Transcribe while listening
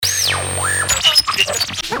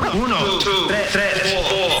You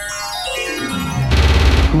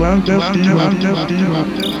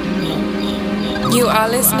are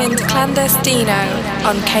listening to Clandestino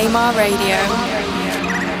on KMAR Radio.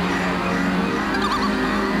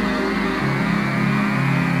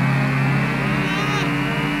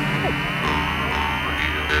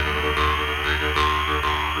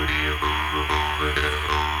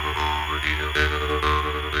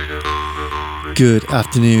 Good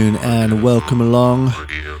afternoon and welcome along.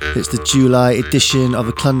 It's the July edition of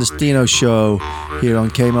the Clandestino show here on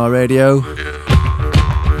KMAR Radio.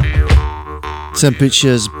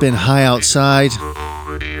 Temperature's been high outside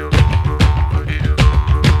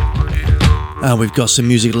and we've got some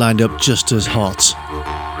music lined up just as hot.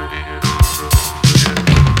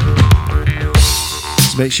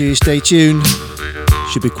 So make sure you stay tuned.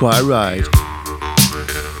 Should be quite a ride.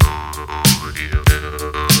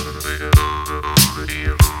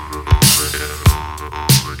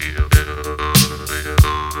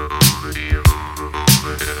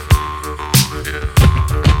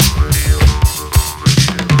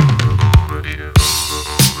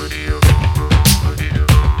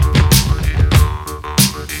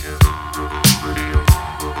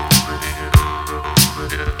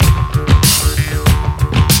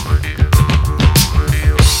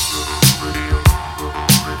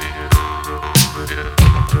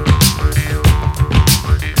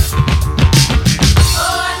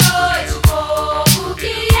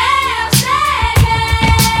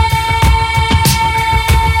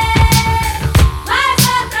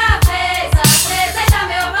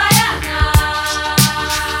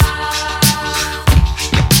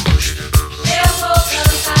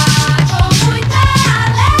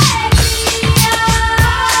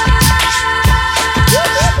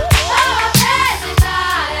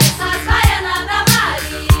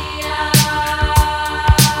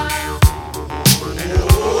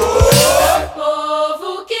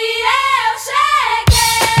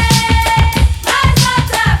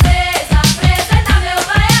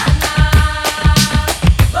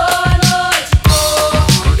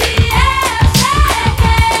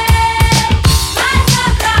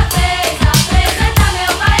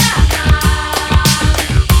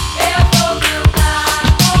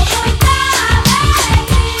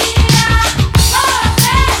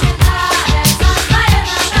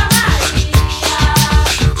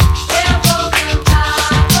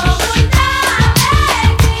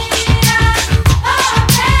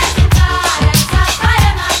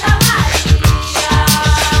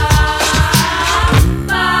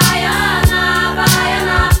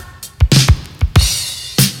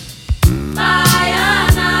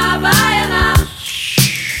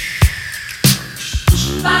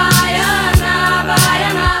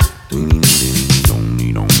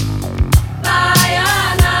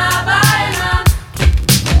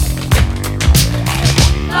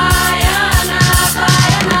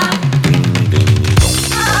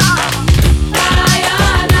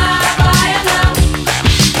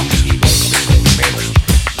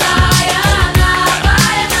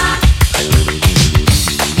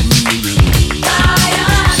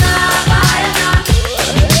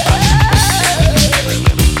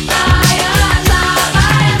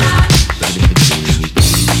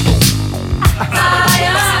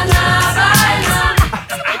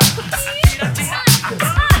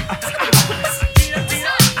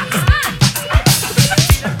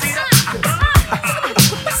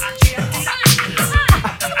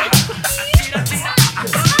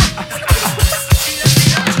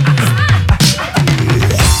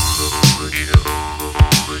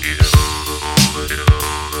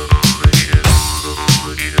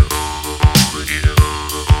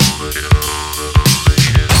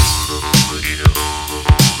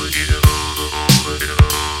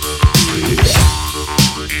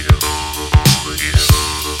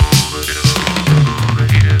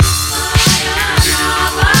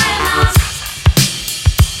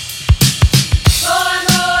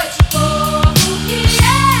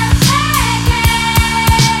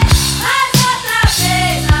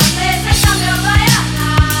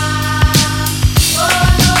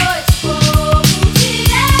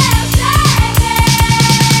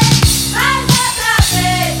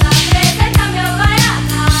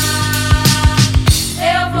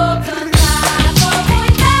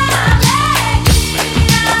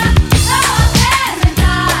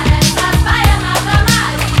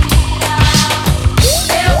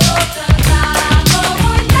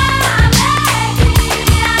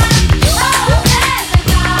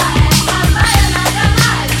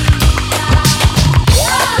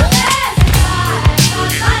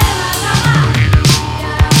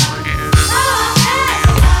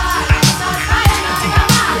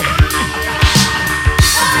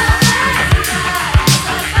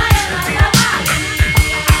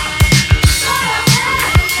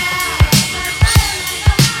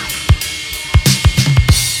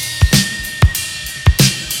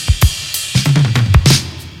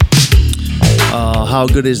 how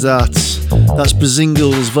good is that? That's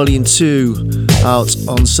Brazingles Volume 2 out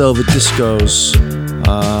on Silver Discos.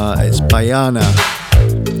 It's Baiana.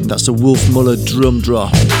 That's the Wolf Muller drum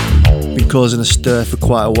drop. Been causing a stir for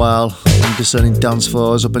quite a while on discerning dance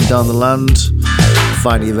floors up and down the land.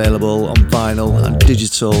 Finally available on vinyl and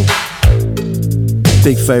digital.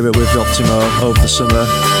 Big favourite with Optimo over the summer.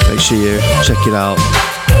 Make sure you check it out.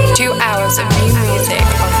 2 hours of new music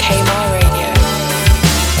on KMR Radio.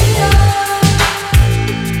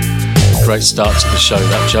 Great start to the show,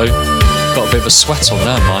 that, Joe. Got a bit of a sweat on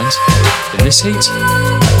there, mind. In this heat.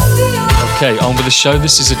 Okay, on with the show.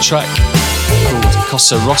 This is a track called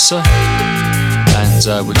Cosa Rossa, and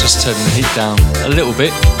we're just turning the heat down a little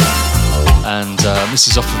bit. And this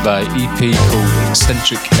is off of an EP called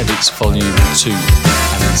Eccentric Edits Volume 2,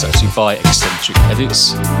 and it's actually by Eccentric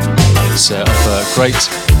Edits. And it's off a great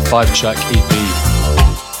 5-track EP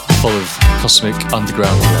full of cosmic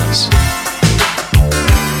underground delights.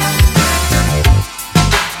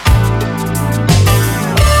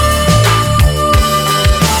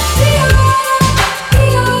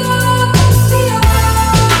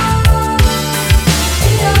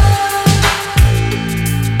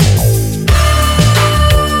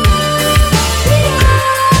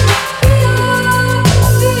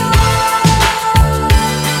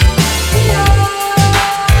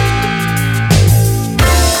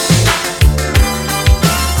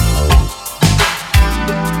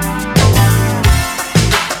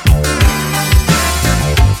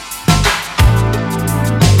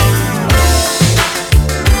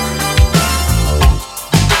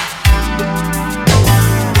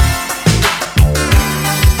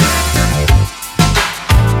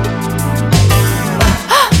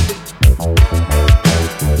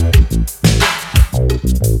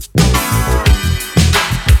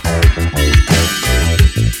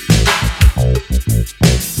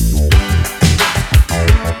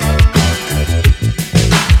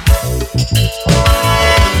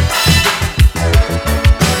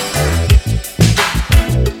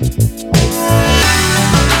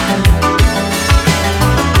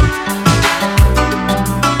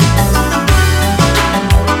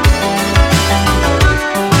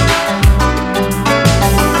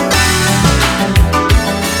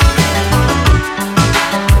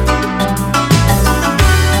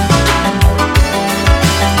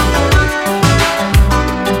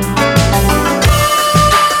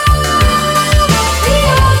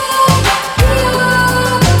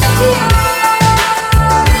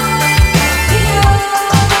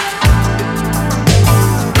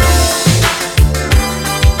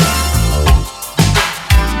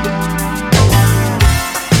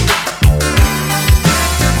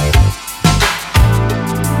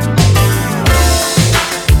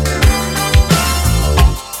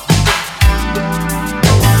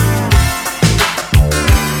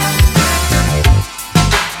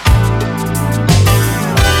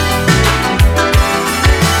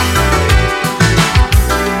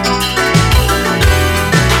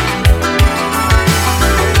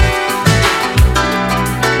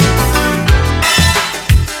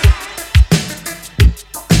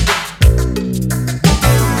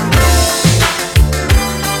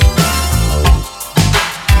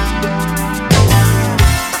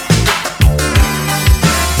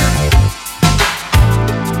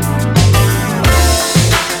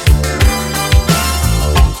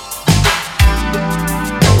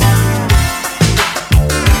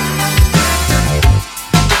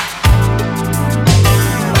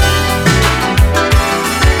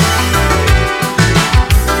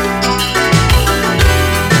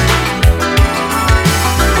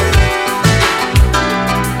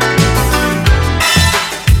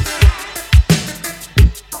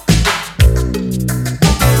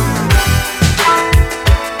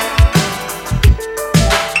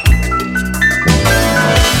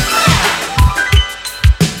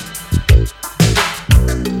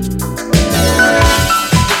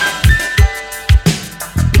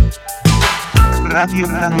 Radio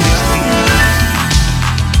Clandestino.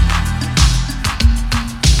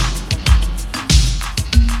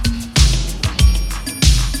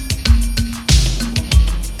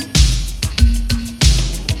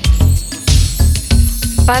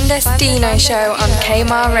 Clandestino show on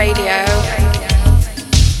KMR Radio.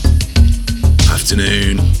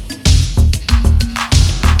 Afternoon.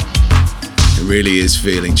 It really is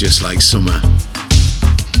feeling just like summer.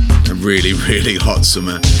 A really, really hot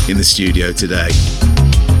summer in the studio today.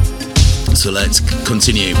 So let's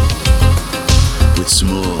continue with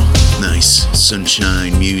some more nice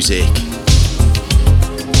sunshine music.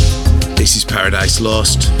 This is Paradise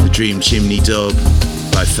Lost, the Dream Chimney dub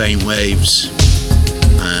by Faint Waves.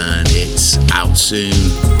 and it's out soon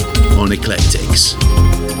on Eclectics.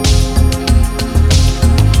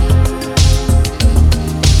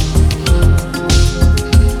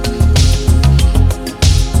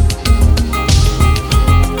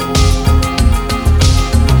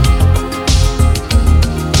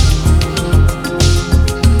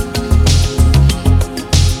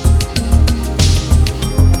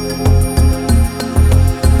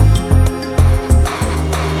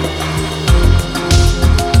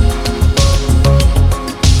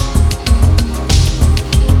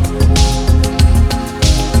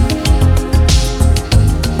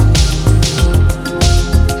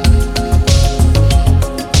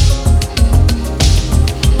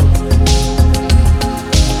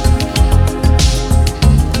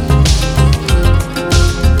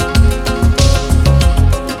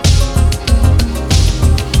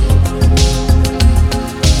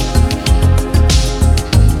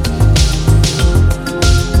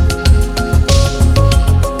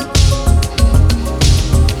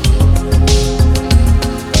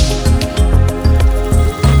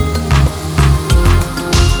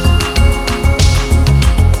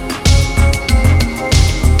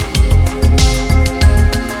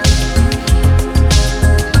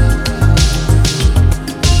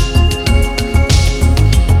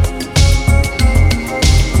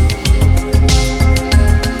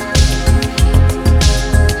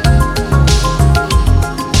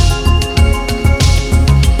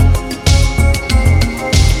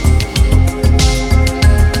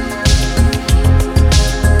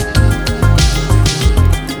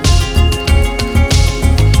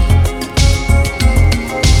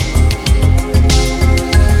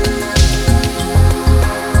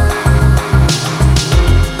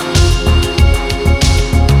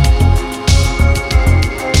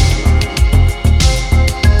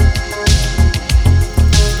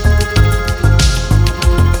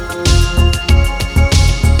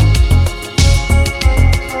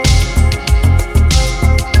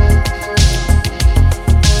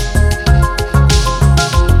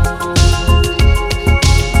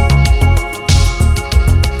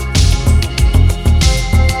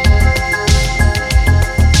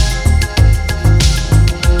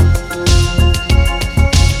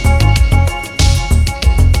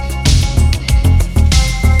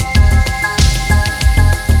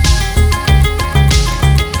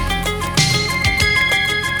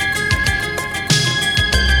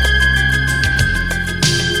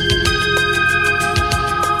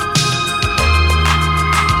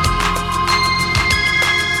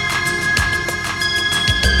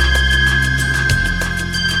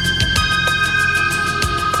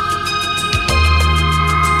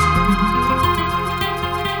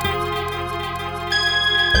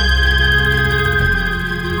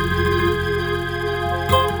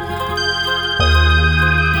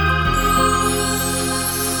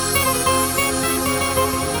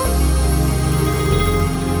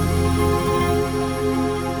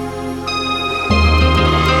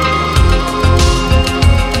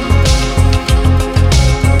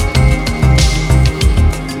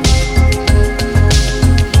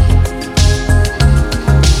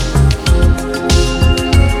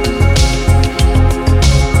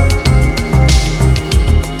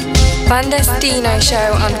 Clandestino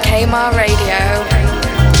show on KMAR Radio.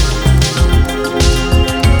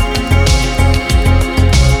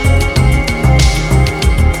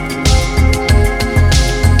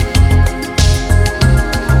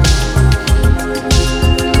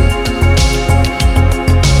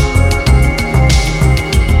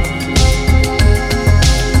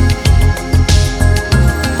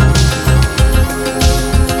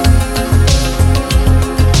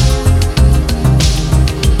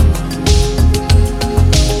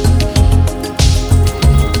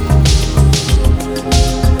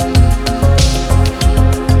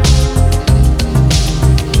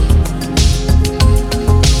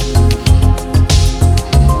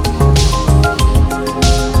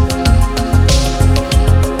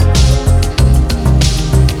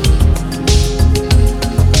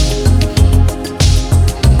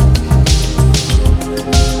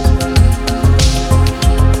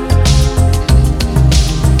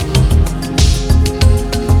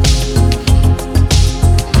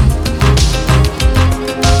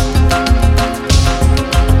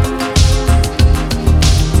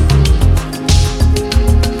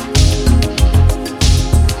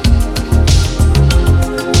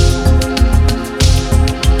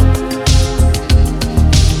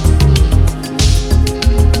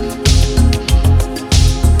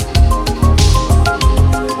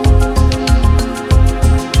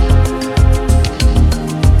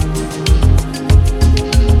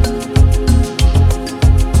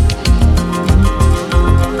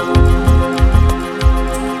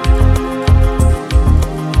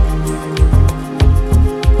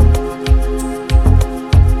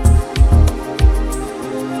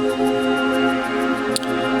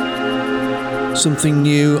 something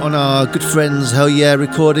new on our good friends Hell Yeah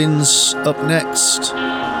Recordings up next.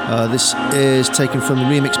 This is taken from the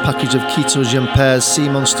remix package of Quito Jamper's Sea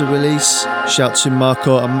Monster release. Shout to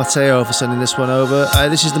Marco and Matteo for sending this one over.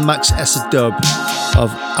 This is the Max S dub of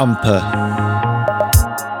Amper.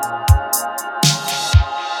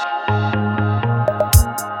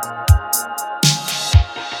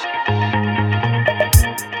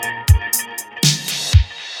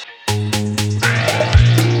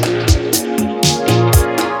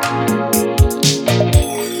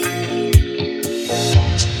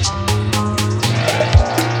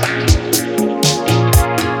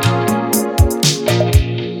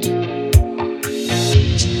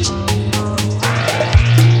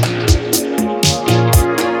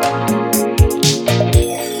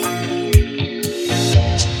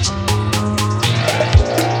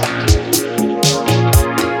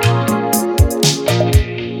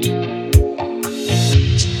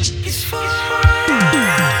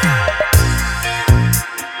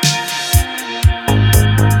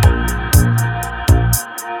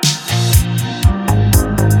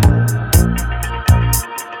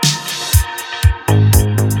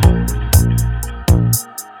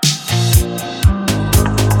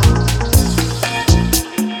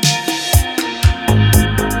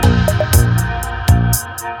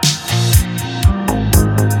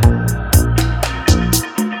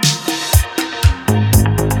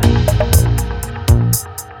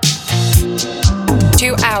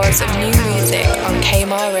 2 hours of new music on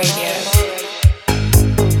KMR Radio.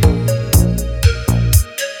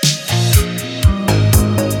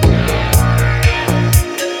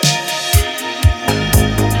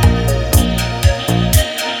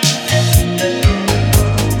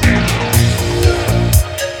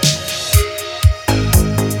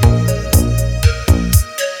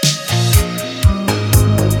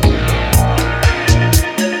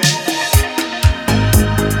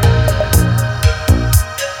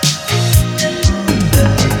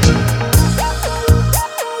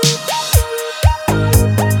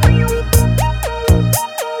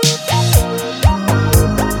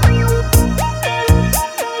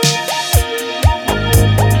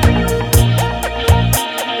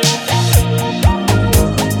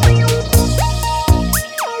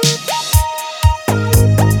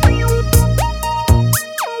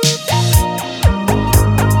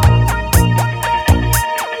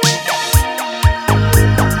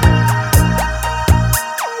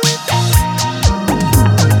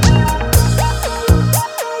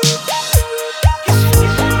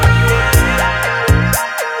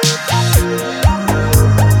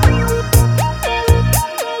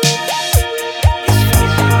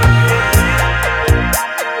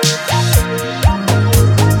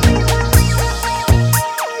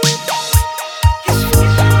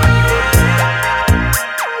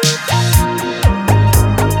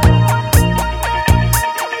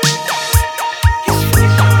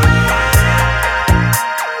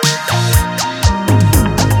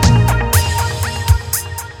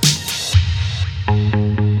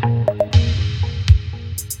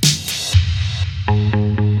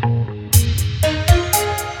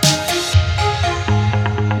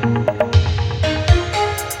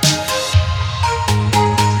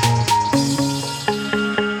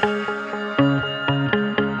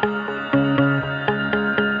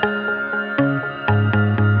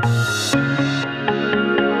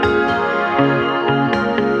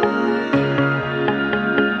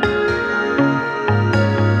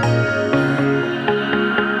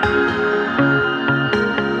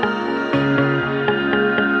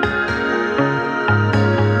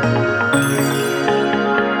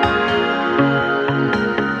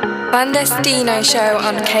 Clandestino show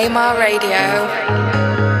on KMR Radio.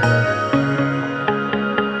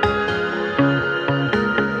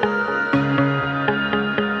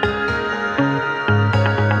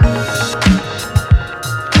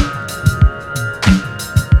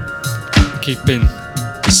 Keeping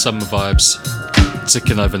the summer vibes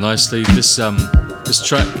ticking over nicely. This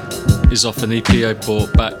track is off an EP I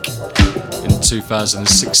bought back in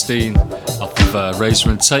 2016 off of Razor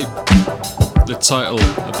and Tape. The title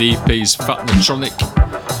of the EP is Fatnatronic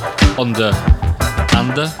Under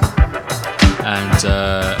Anda, and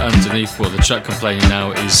underneath what the track I'm playing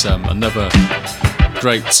now is another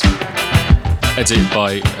great edit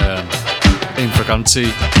by Infraganti,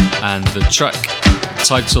 and the track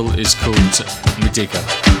title is called Midiga.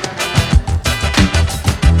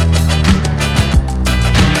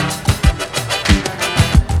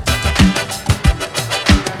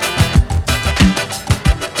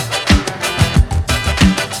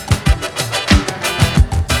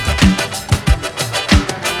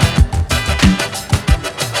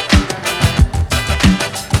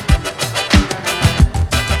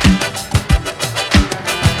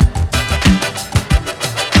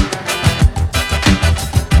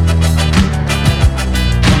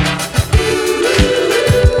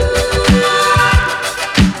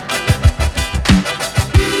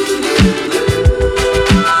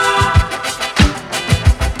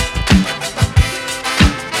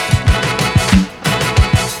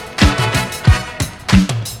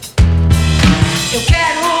 Eu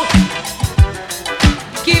quero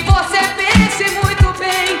que você pense muito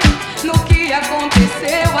bem no que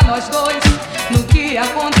aconteceu a nós dois, no que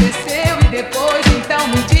aconteceu e depois então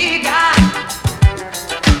me diga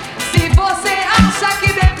se você acha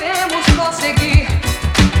que devemos prosseguir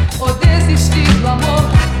ou desistir do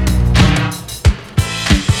amor.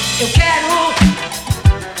 Eu quero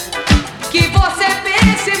que você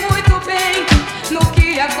pense muito bem no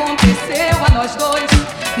que aconteceu a nós dois,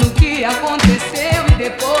 no que aconteceu e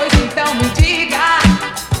depois então me diga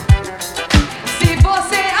se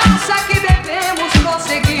você acha que devemos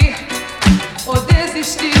prosseguir ou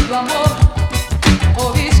desistir do amor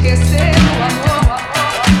ou esquecer o amor.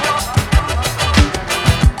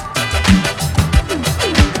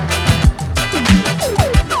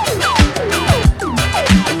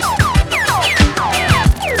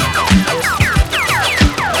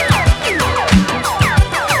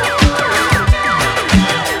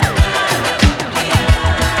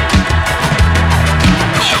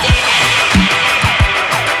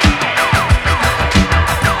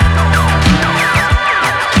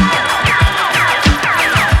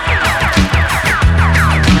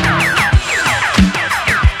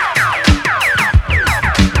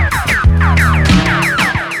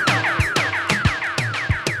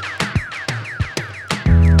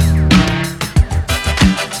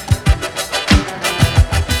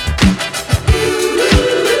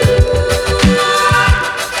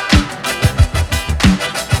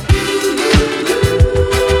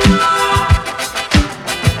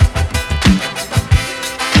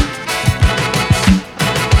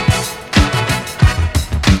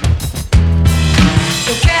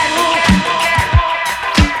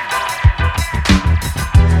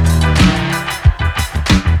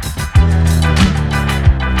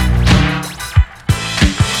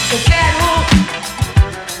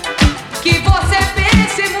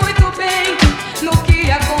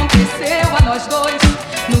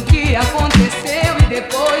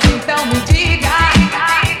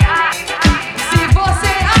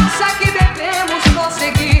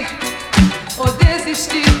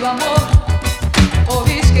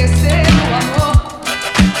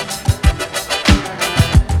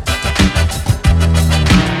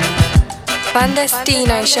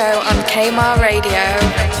 Clandestino show on Kmart Radio.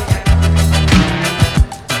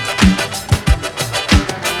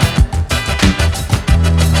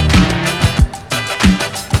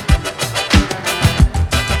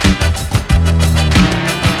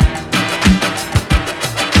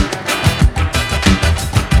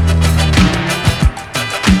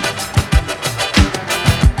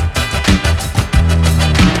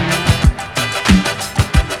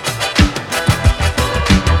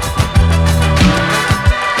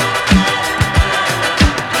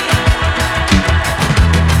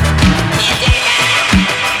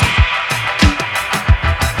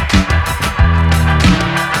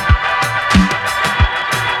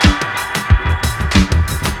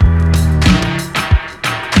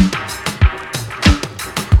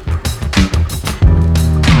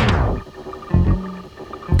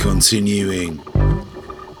 Continuing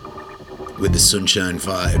with the Sunshine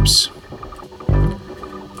Vibes.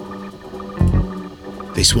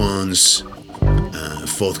 This one's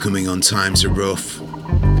forthcoming on Times Are Rough.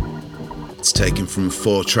 It's taken from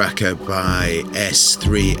 4-tracker by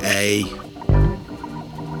S3A,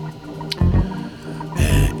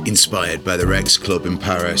 inspired by the Rex Club in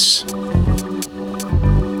Paris.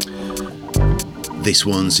 This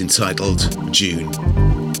one's entitled June.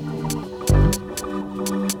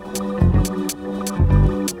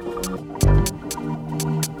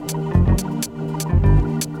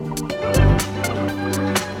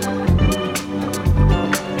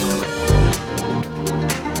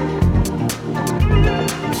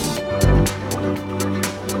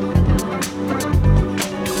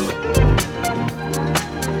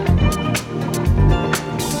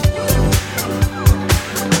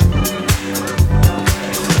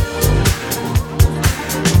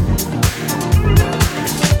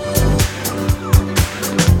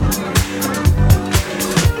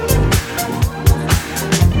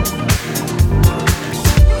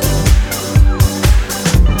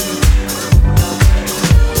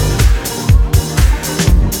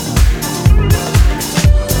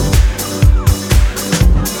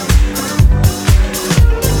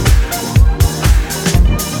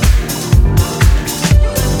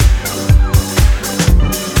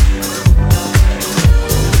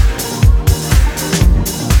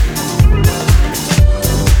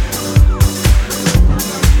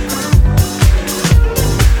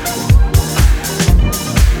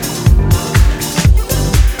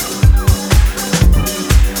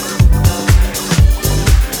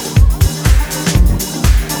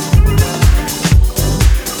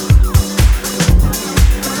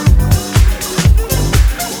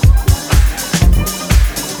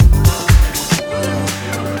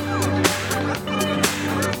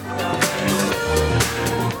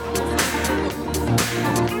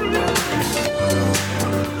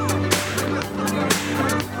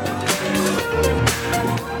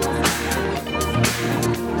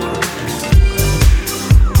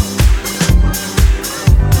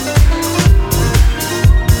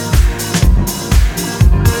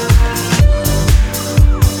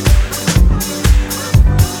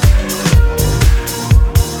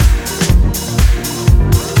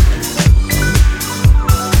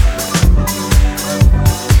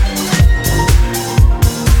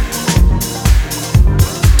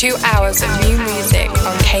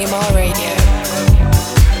 KMR Radio.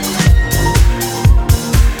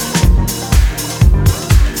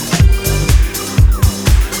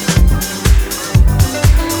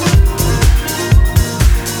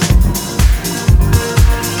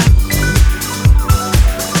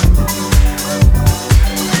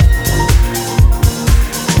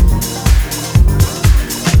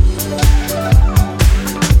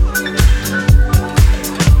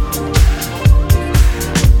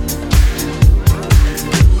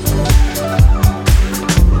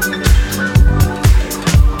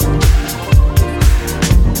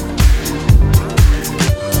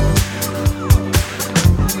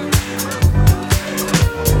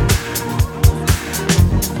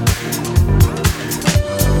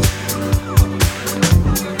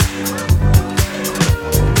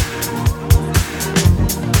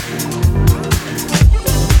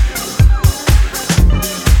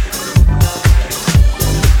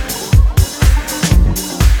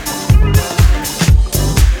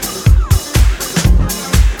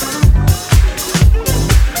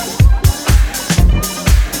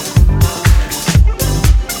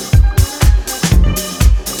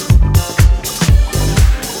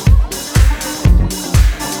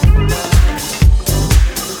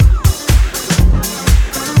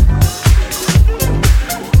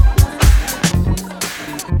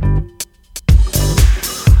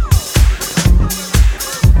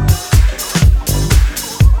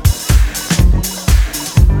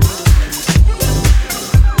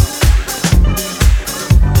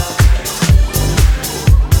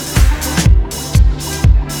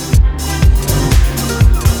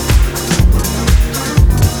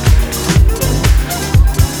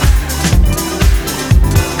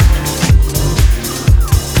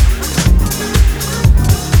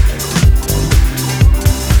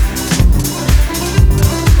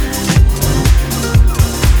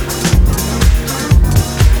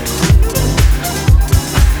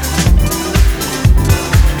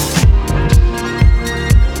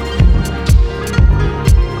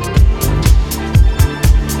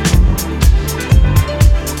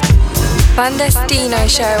 Clandestino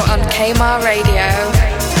show on KMR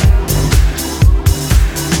Radio.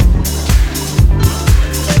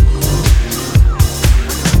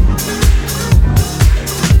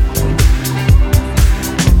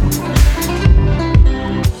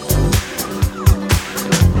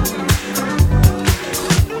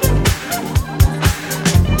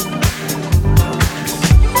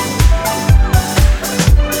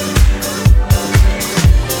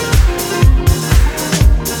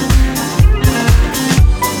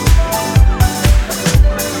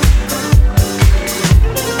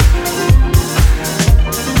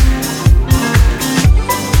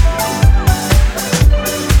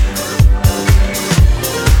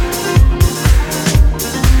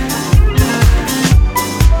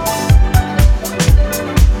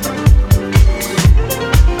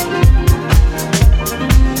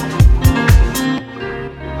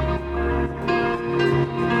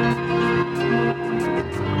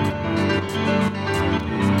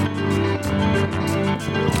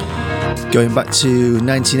 Going back to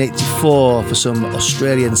 1984 for some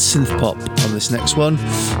Australian synth pop on this next one.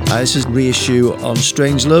 This is reissue on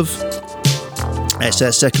Strangelove. It's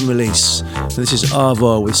their second release. This is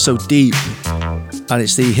Arvo with So Deep, and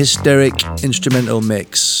it's the Hysteric instrumental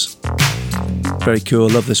mix. Very cool,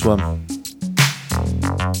 love this one.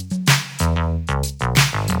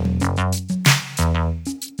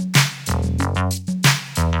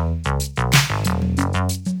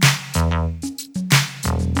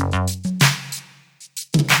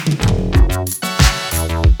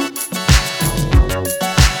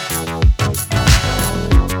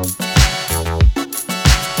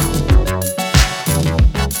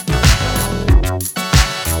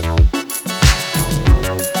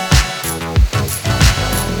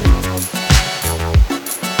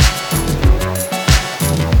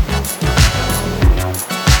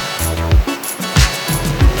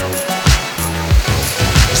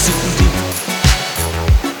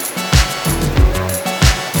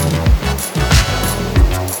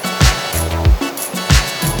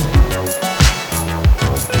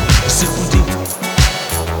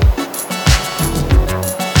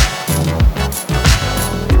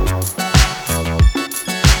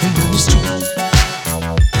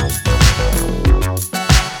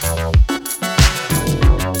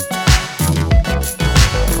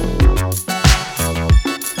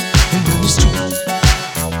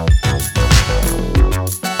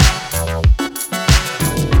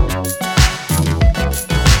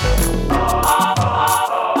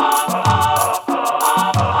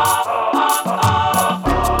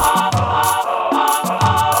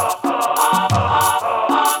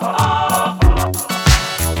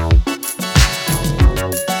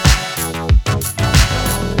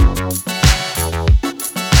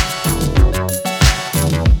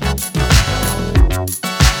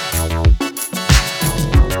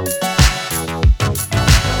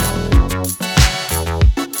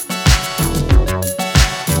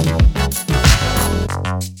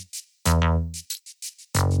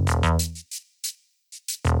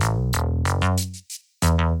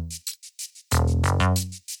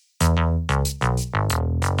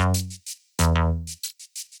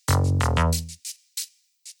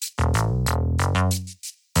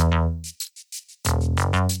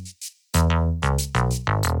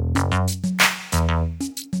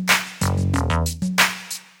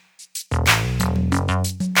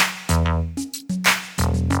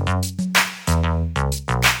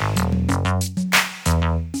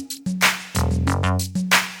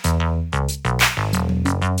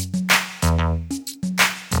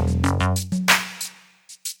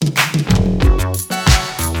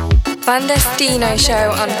 Clandestino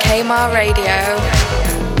show on KMAR Radio.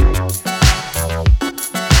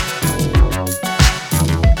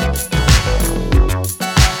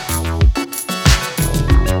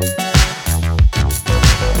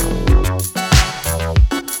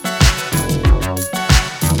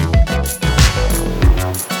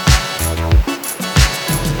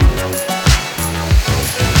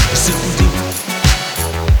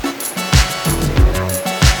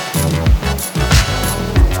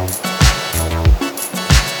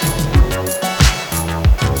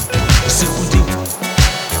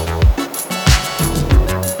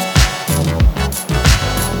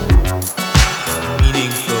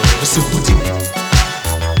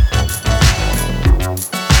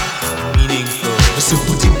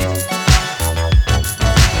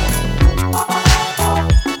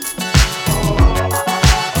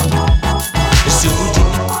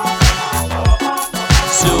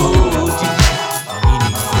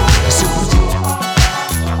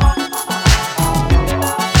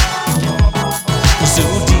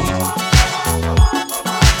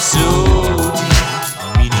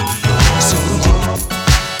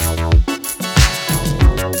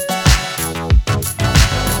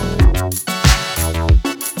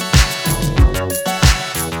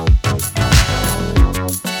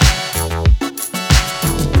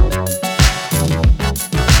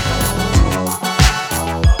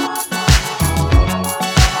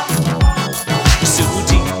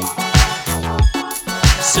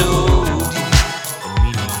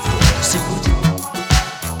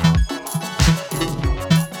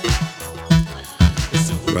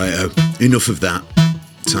 Enough of that.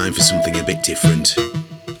 Time for something a bit different.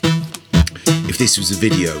 If this was a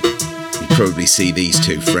video, you'd probably see these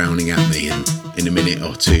two frowning at me in a minute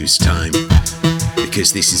or two's time,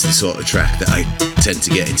 because this is the sort of track that I tend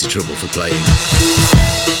to get into trouble for playing.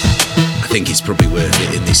 I think it's probably worth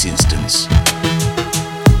it in this instance.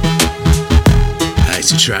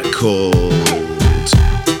 It's a track called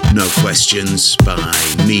No Questions by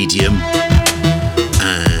Medium,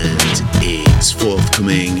 and it's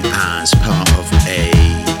forthcoming as part of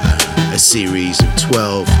a series of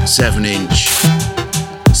 12 7-inch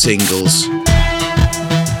singles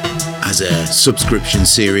as a subscription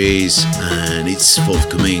series, and it's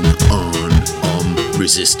forthcoming on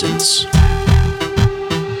Resistance.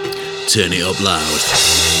 Turn it up loud.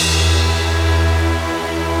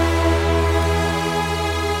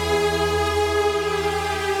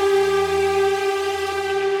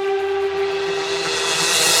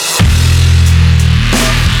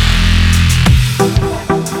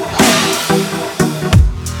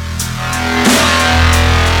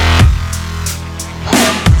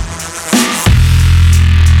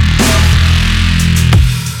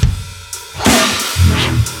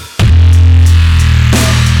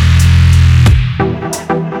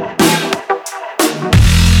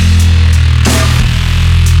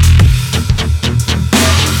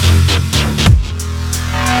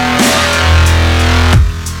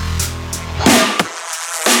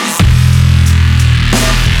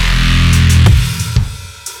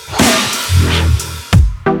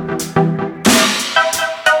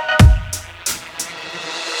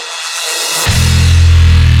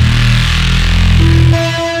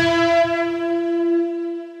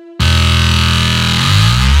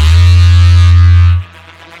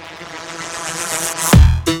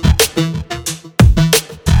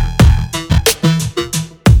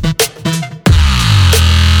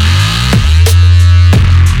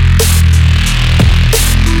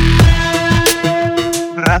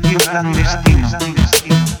 Radio Clandestino.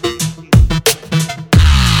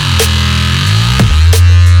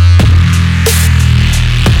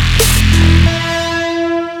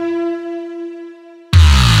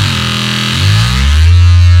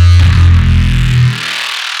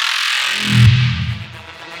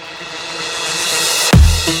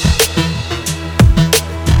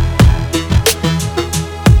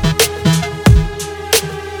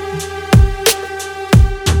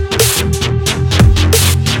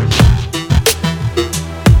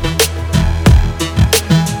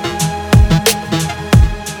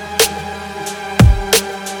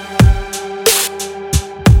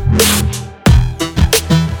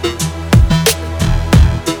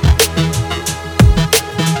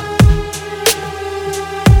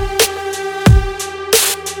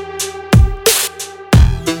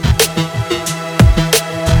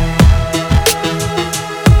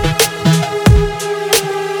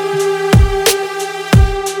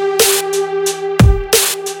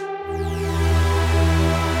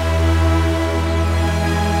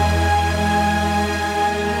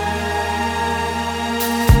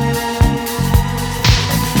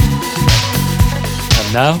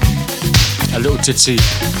 Now, little ditty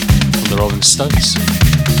from the Rolling Stones.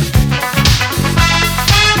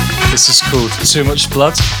 This is called Too Much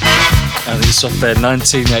Blood, and it's off their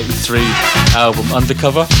 1983 album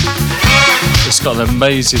Undercover. It's got an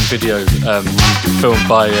amazing video filmed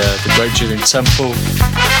by the great Julian Temple.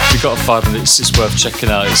 If you've got 5 minutes, it's worth checking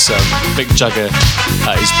out. It's Mick Jagger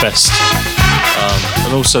at his best.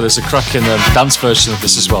 And also there's a cracking dance version of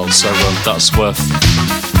this as well, so that's worth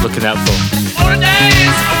looking out for. All the days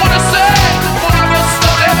I wanna say, one of us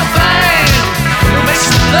stole everything. It makes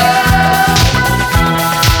me love.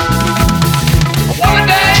 All the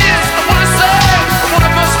days I wanna say, one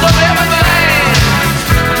of us stole everything.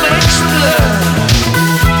 It makes me love.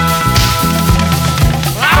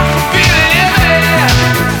 I can feel it everywhere,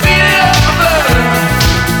 feel it on my blood,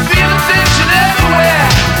 feel the tension everywhere.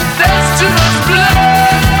 There's too much blood.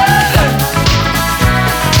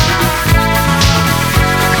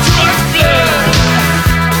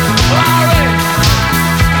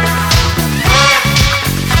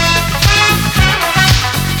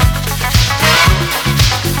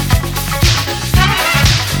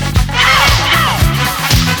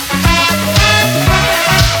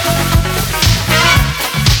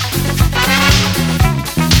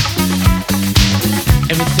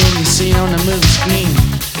 Everything you see on the movie screen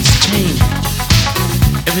is changing.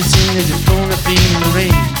 Everything is a phone up in the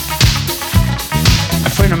rain. A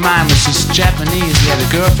friend of mine was just Japanese. He had a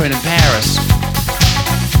girlfriend in Paris.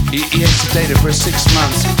 He had to date her for 6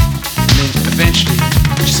 months. And then eventually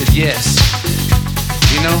she said yes.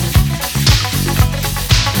 You know?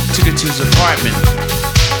 Took her to his apartment.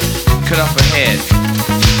 Cut off her head.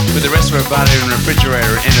 Put the rest of her body in the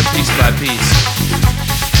refrigerator and her piece by piece.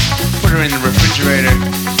 Put her in the refrigerator,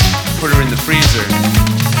 put her in the freezer.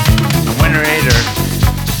 And when her ate her,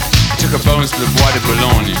 took her bones to the Bois de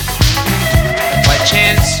Boulogne. By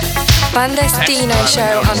chance, Clandestino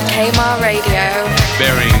show on KMAR Radio.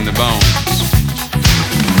 burying the bones.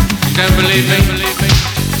 You don't believe me?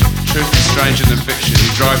 Truth is stranger than fiction. You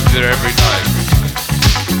drive through there every day.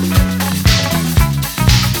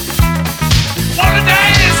 One of the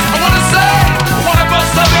days, I wanna say, I wanna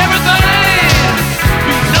bust up everything.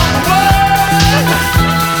 Be number one.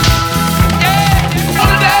 Yeah, one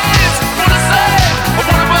of the days, I wanna say, I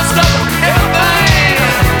wanna bust up everything.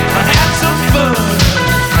 Have some fun.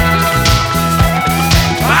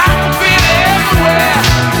 I can feel it everywhere.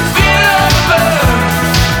 Feel it on the blood.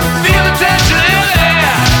 Feel the tension in the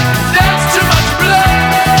air. There's too much blood.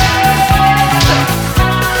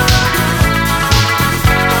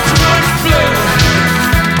 Too much blood.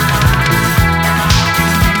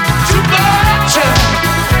 Too much.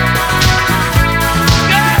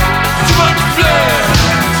 Yeah, too much blood.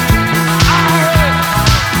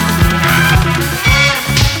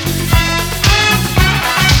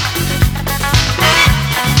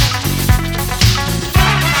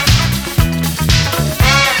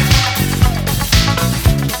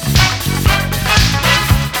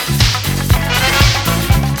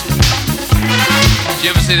 Did you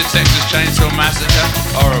ever see the Texas Chainsaw Massacre?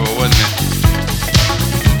 Horrible, wasn't it?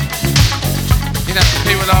 You know,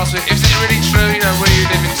 people ask me, is it really true, you know, where you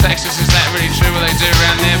live in Texas, is that really true what they do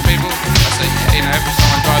around there, people? I say, yeah, you know, every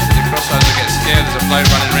time I drive through the crossroads I get scared, there's a bloke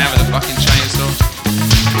running around with a fucking chainsaw.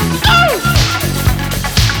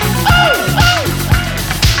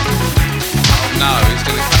 Oh no, he's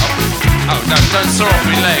gonna cut off. Oh no, don't saw off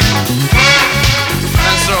my leg.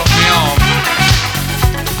 Don't saw off my arm.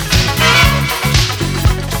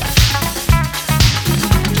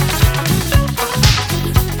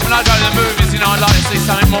 When I go to the movies, you know, I like to see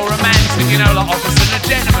something more romantic, you know, like Officer and a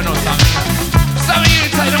Gentleman or something. Something you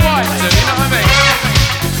can take the wife to, you know what I mean?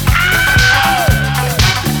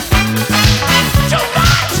 Too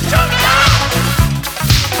much, too much!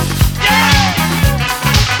 Yeah!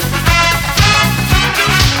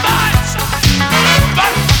 Too much!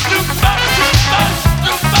 Too much!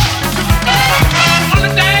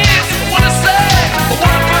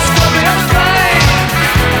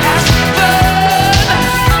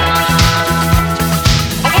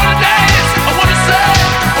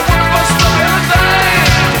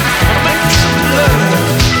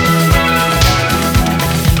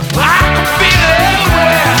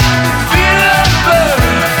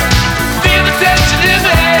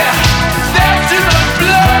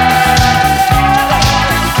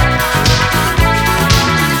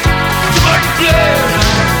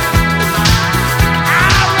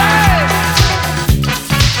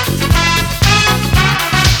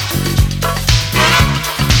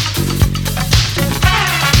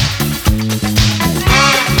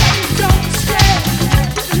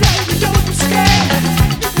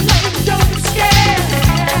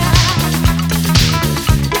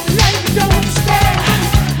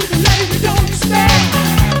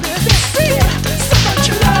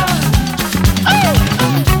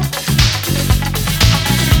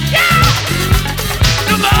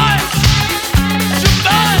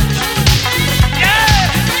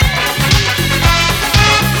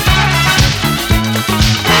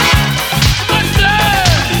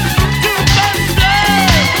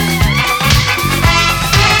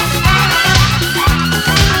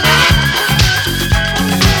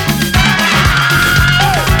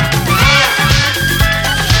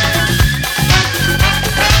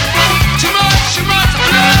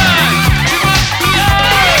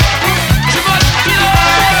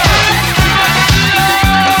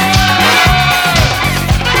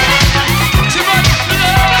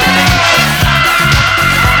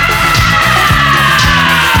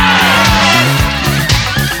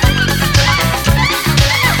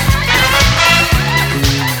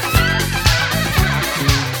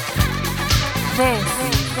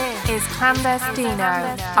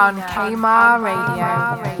 Clandestino on Kmart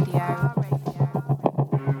Radio.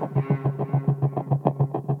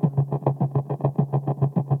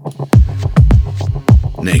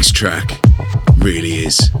 Next track really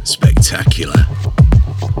is spectacular.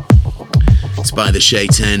 It's by the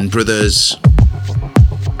Shaitan Brothers,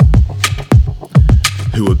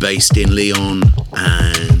 who are based in Lyon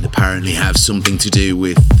and apparently have something to do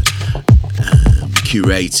with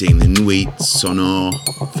curating the Nuit Sonore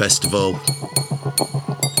Festival.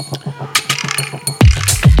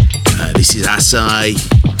 This is Asai,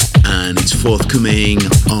 and it's forthcoming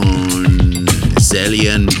on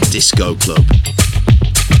Zelian Disco Club.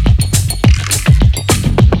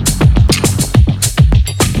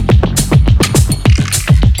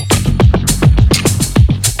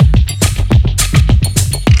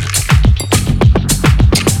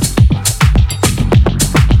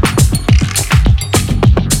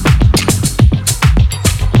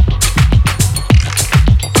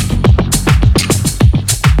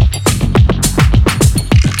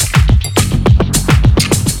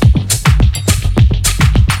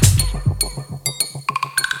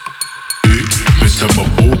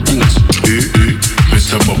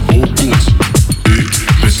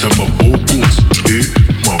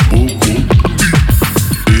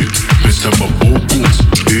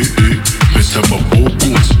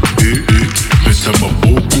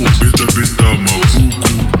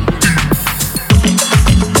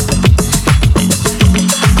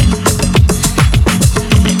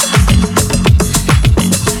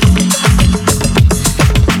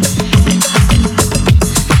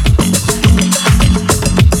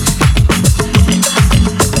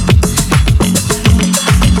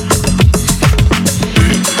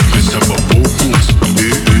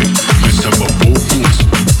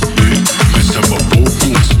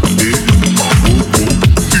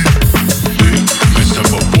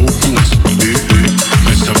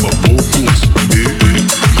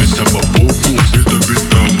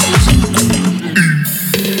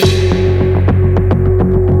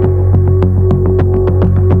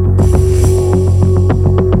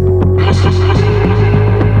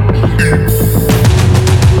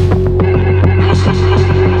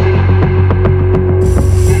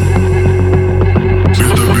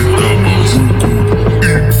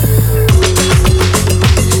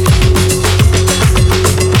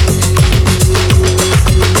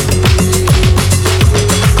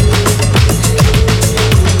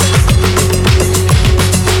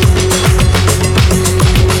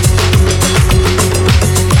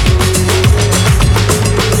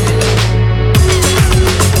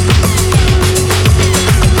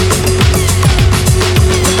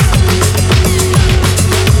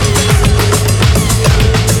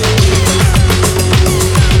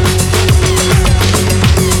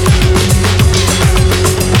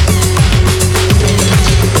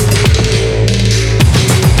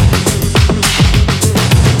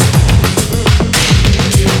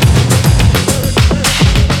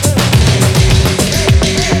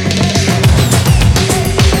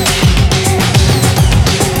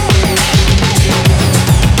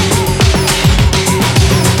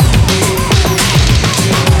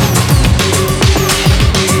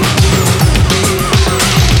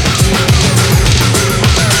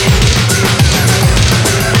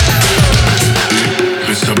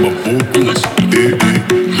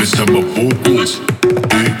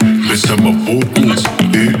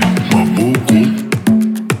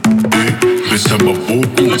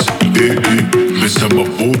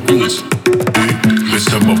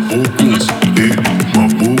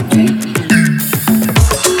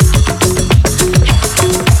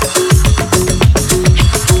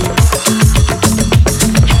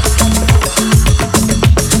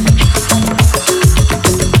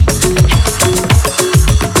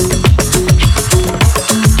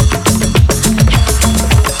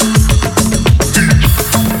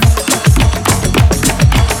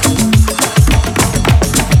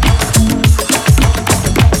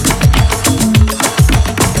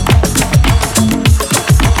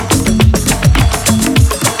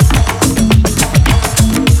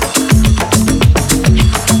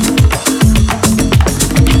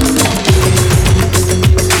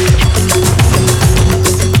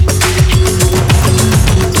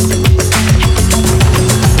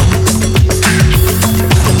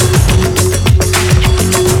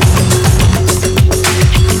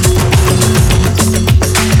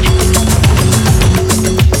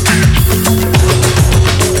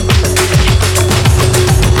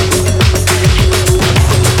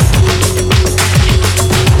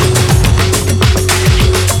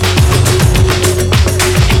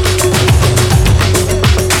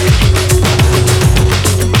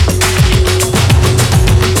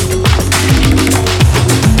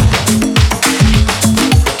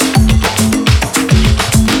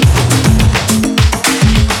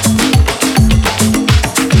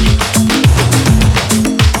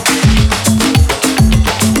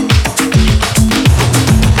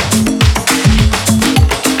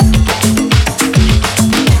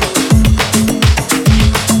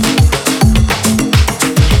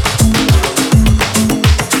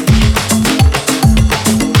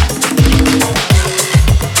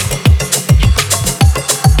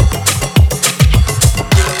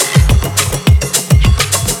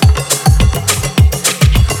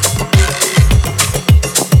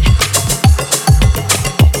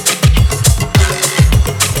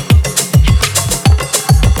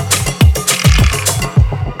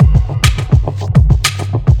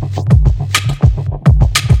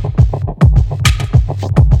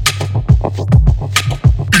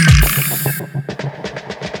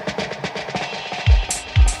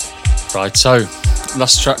 Right, so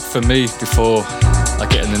last track for me before I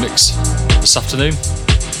get in the mix this afternoon.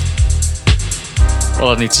 All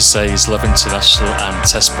I need to say is Love International and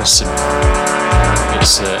Test Pressing.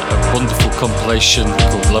 It's a wonderful compilation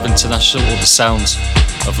called Love International, or the sound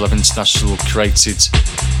of Love International, created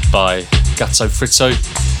by Gato Fritto.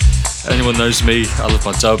 Anyone knows me, I love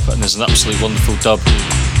my dub, and there's an absolutely wonderful dub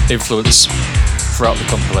influence throughout the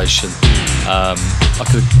compilation.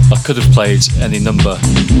 I could have played any number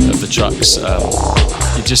of the tracks.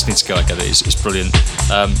 You just need to go and get it. It's brilliant.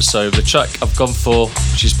 So the track I've gone for,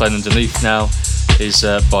 which is playing underneath now, is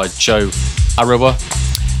by Joe Arawa,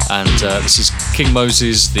 and this is King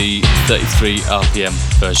Moses, the 33 RPM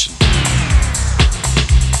version.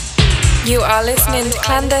 You are listening to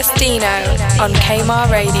Clandestino on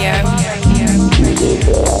Kmart Radio.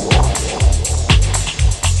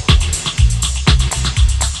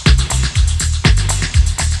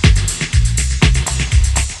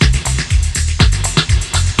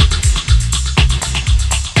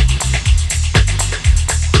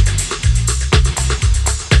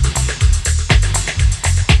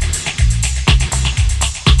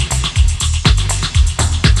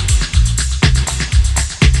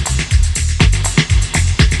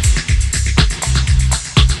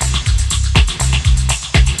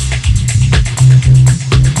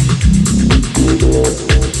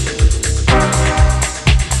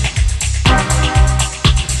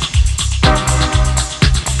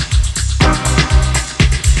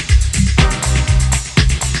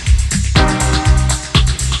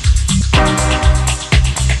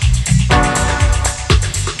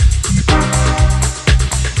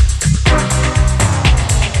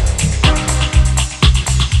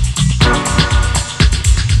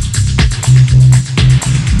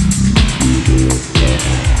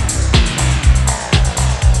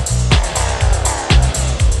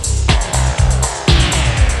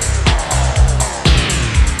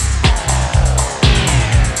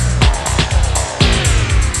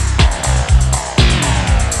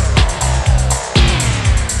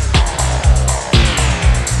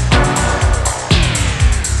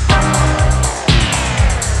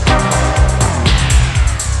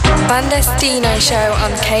 Clandestino show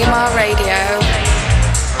on Kmart Radio.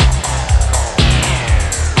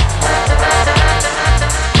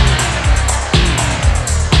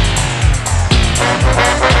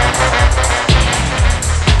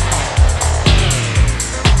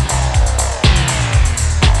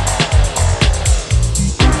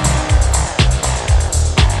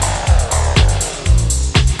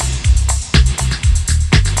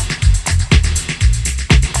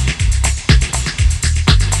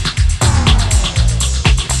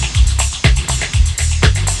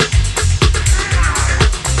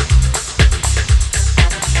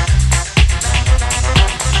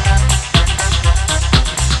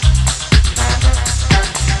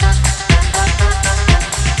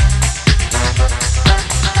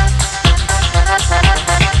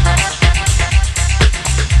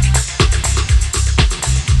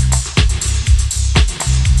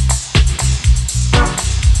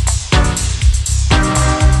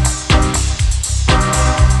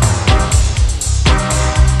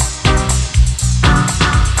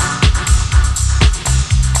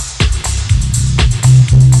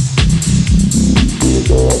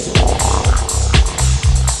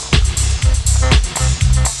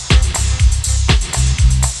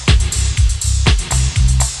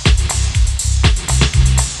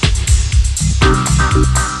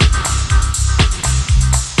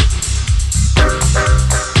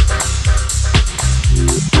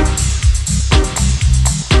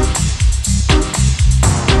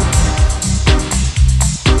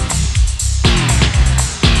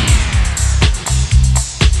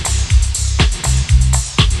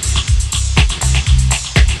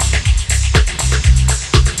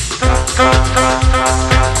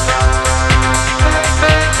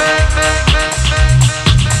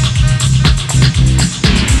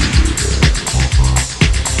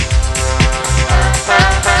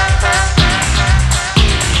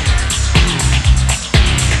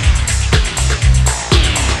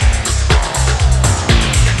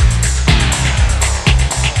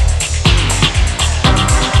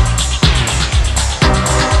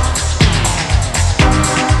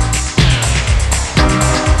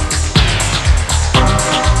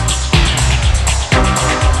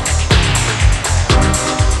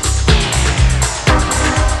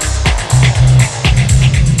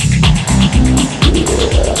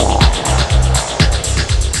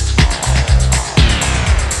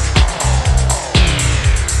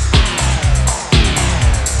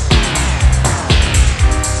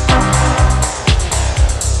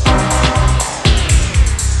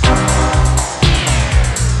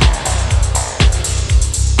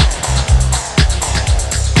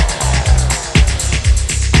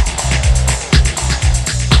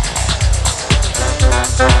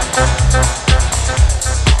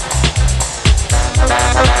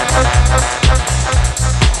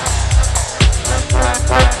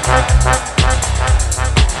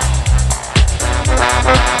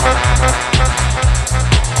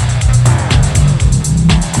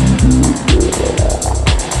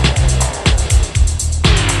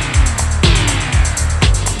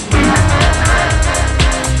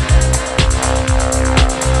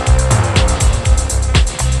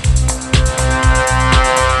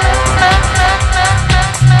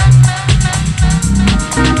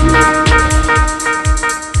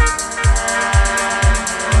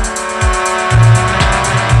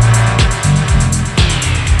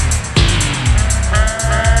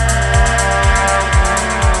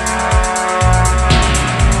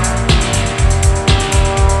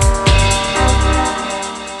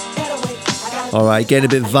 Alright, getting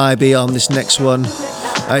a bit vibey on this next one.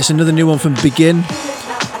 It's another new one from Begin.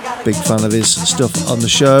 Big fan of his stuff on the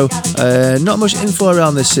show. Not much info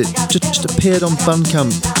around this. It just appeared on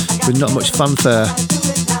Bandcamp with not much fanfare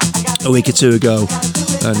a week or two ago,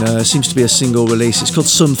 and seems to be a single release. It's called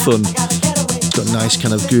Sun Fun. It's got a nice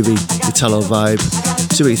kind of groovy Italo vibe.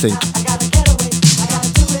 See what you think.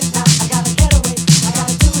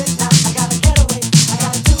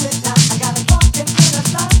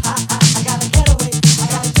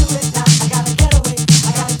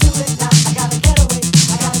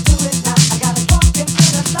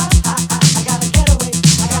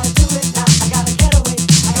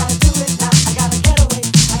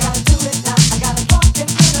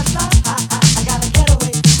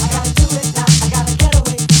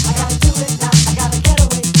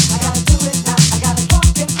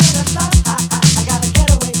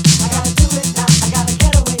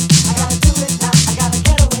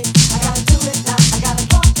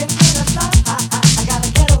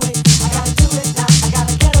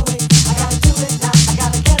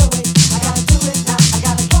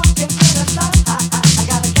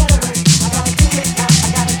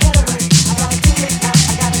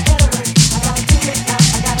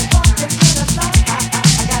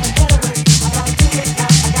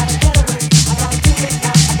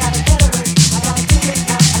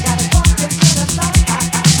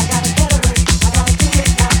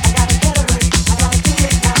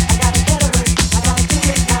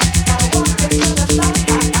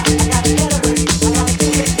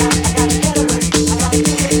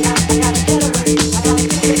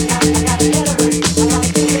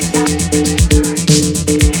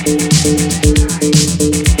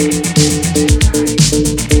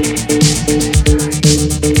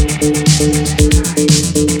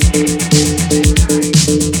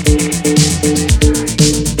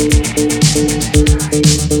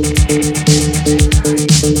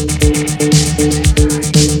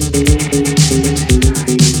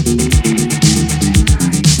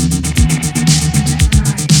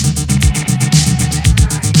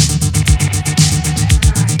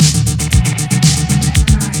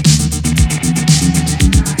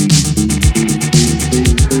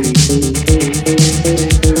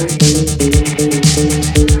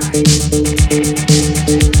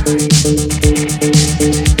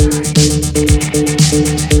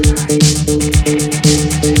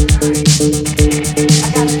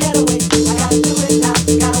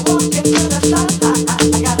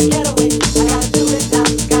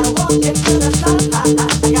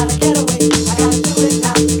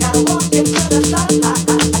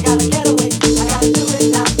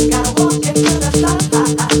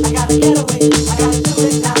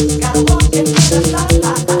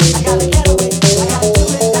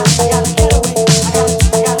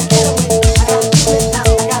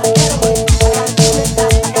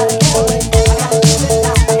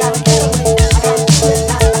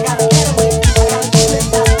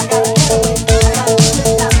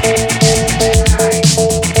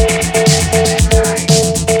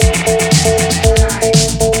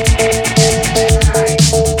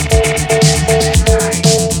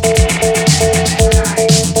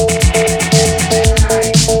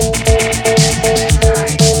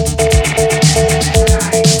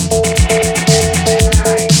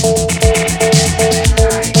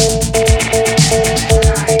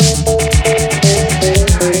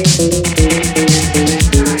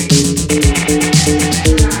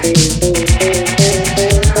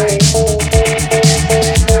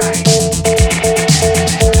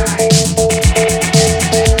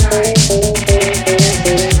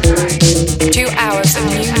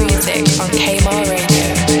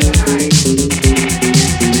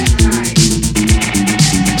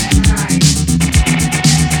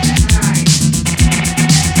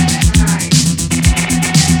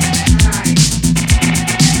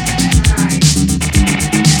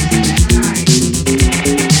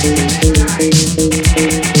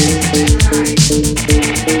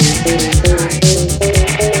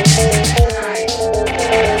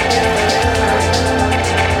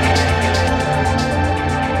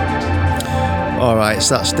 It's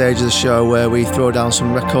that stage of the show where we throw down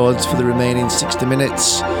some records for the remaining 60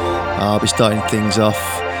 minutes. I'll be starting things off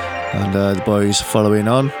and the boys following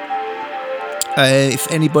on.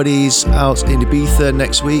 If anybody's out in Ibiza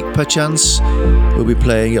next week, perchance, we'll be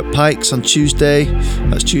playing at Pikes on Tuesday.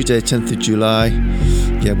 That's Tuesday, 10th of July.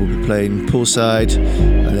 Yeah, we'll be playing poolside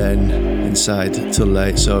and then inside till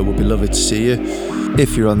late. So it would be lovely to see you.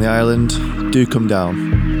 If you're on the island, do come down.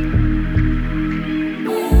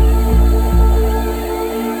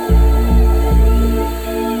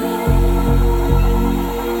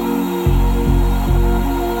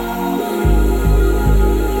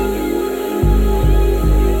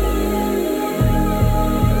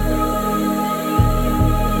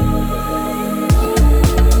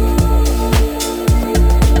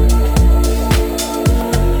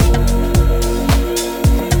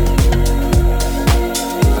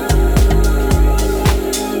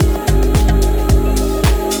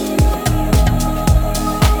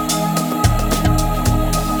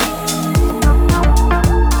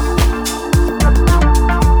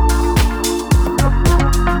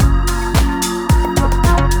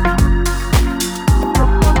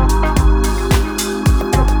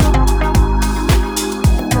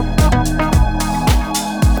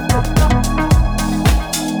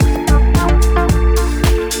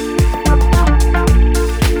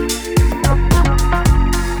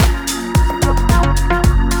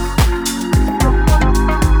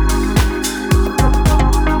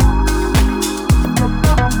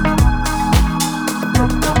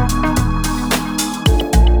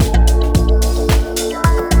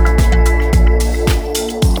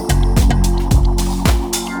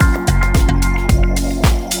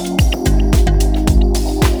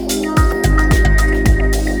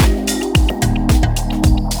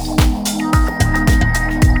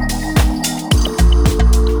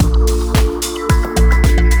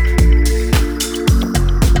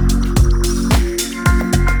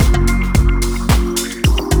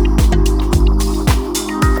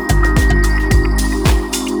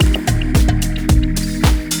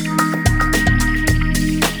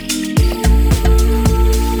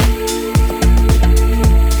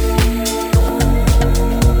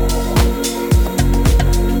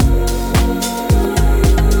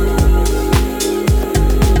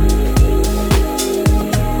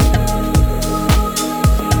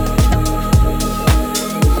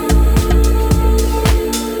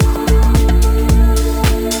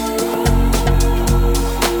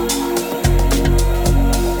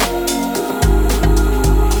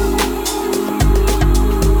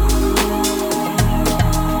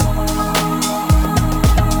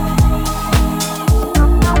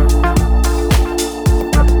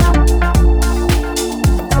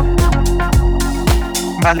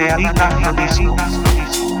 Balearic Radio Disco.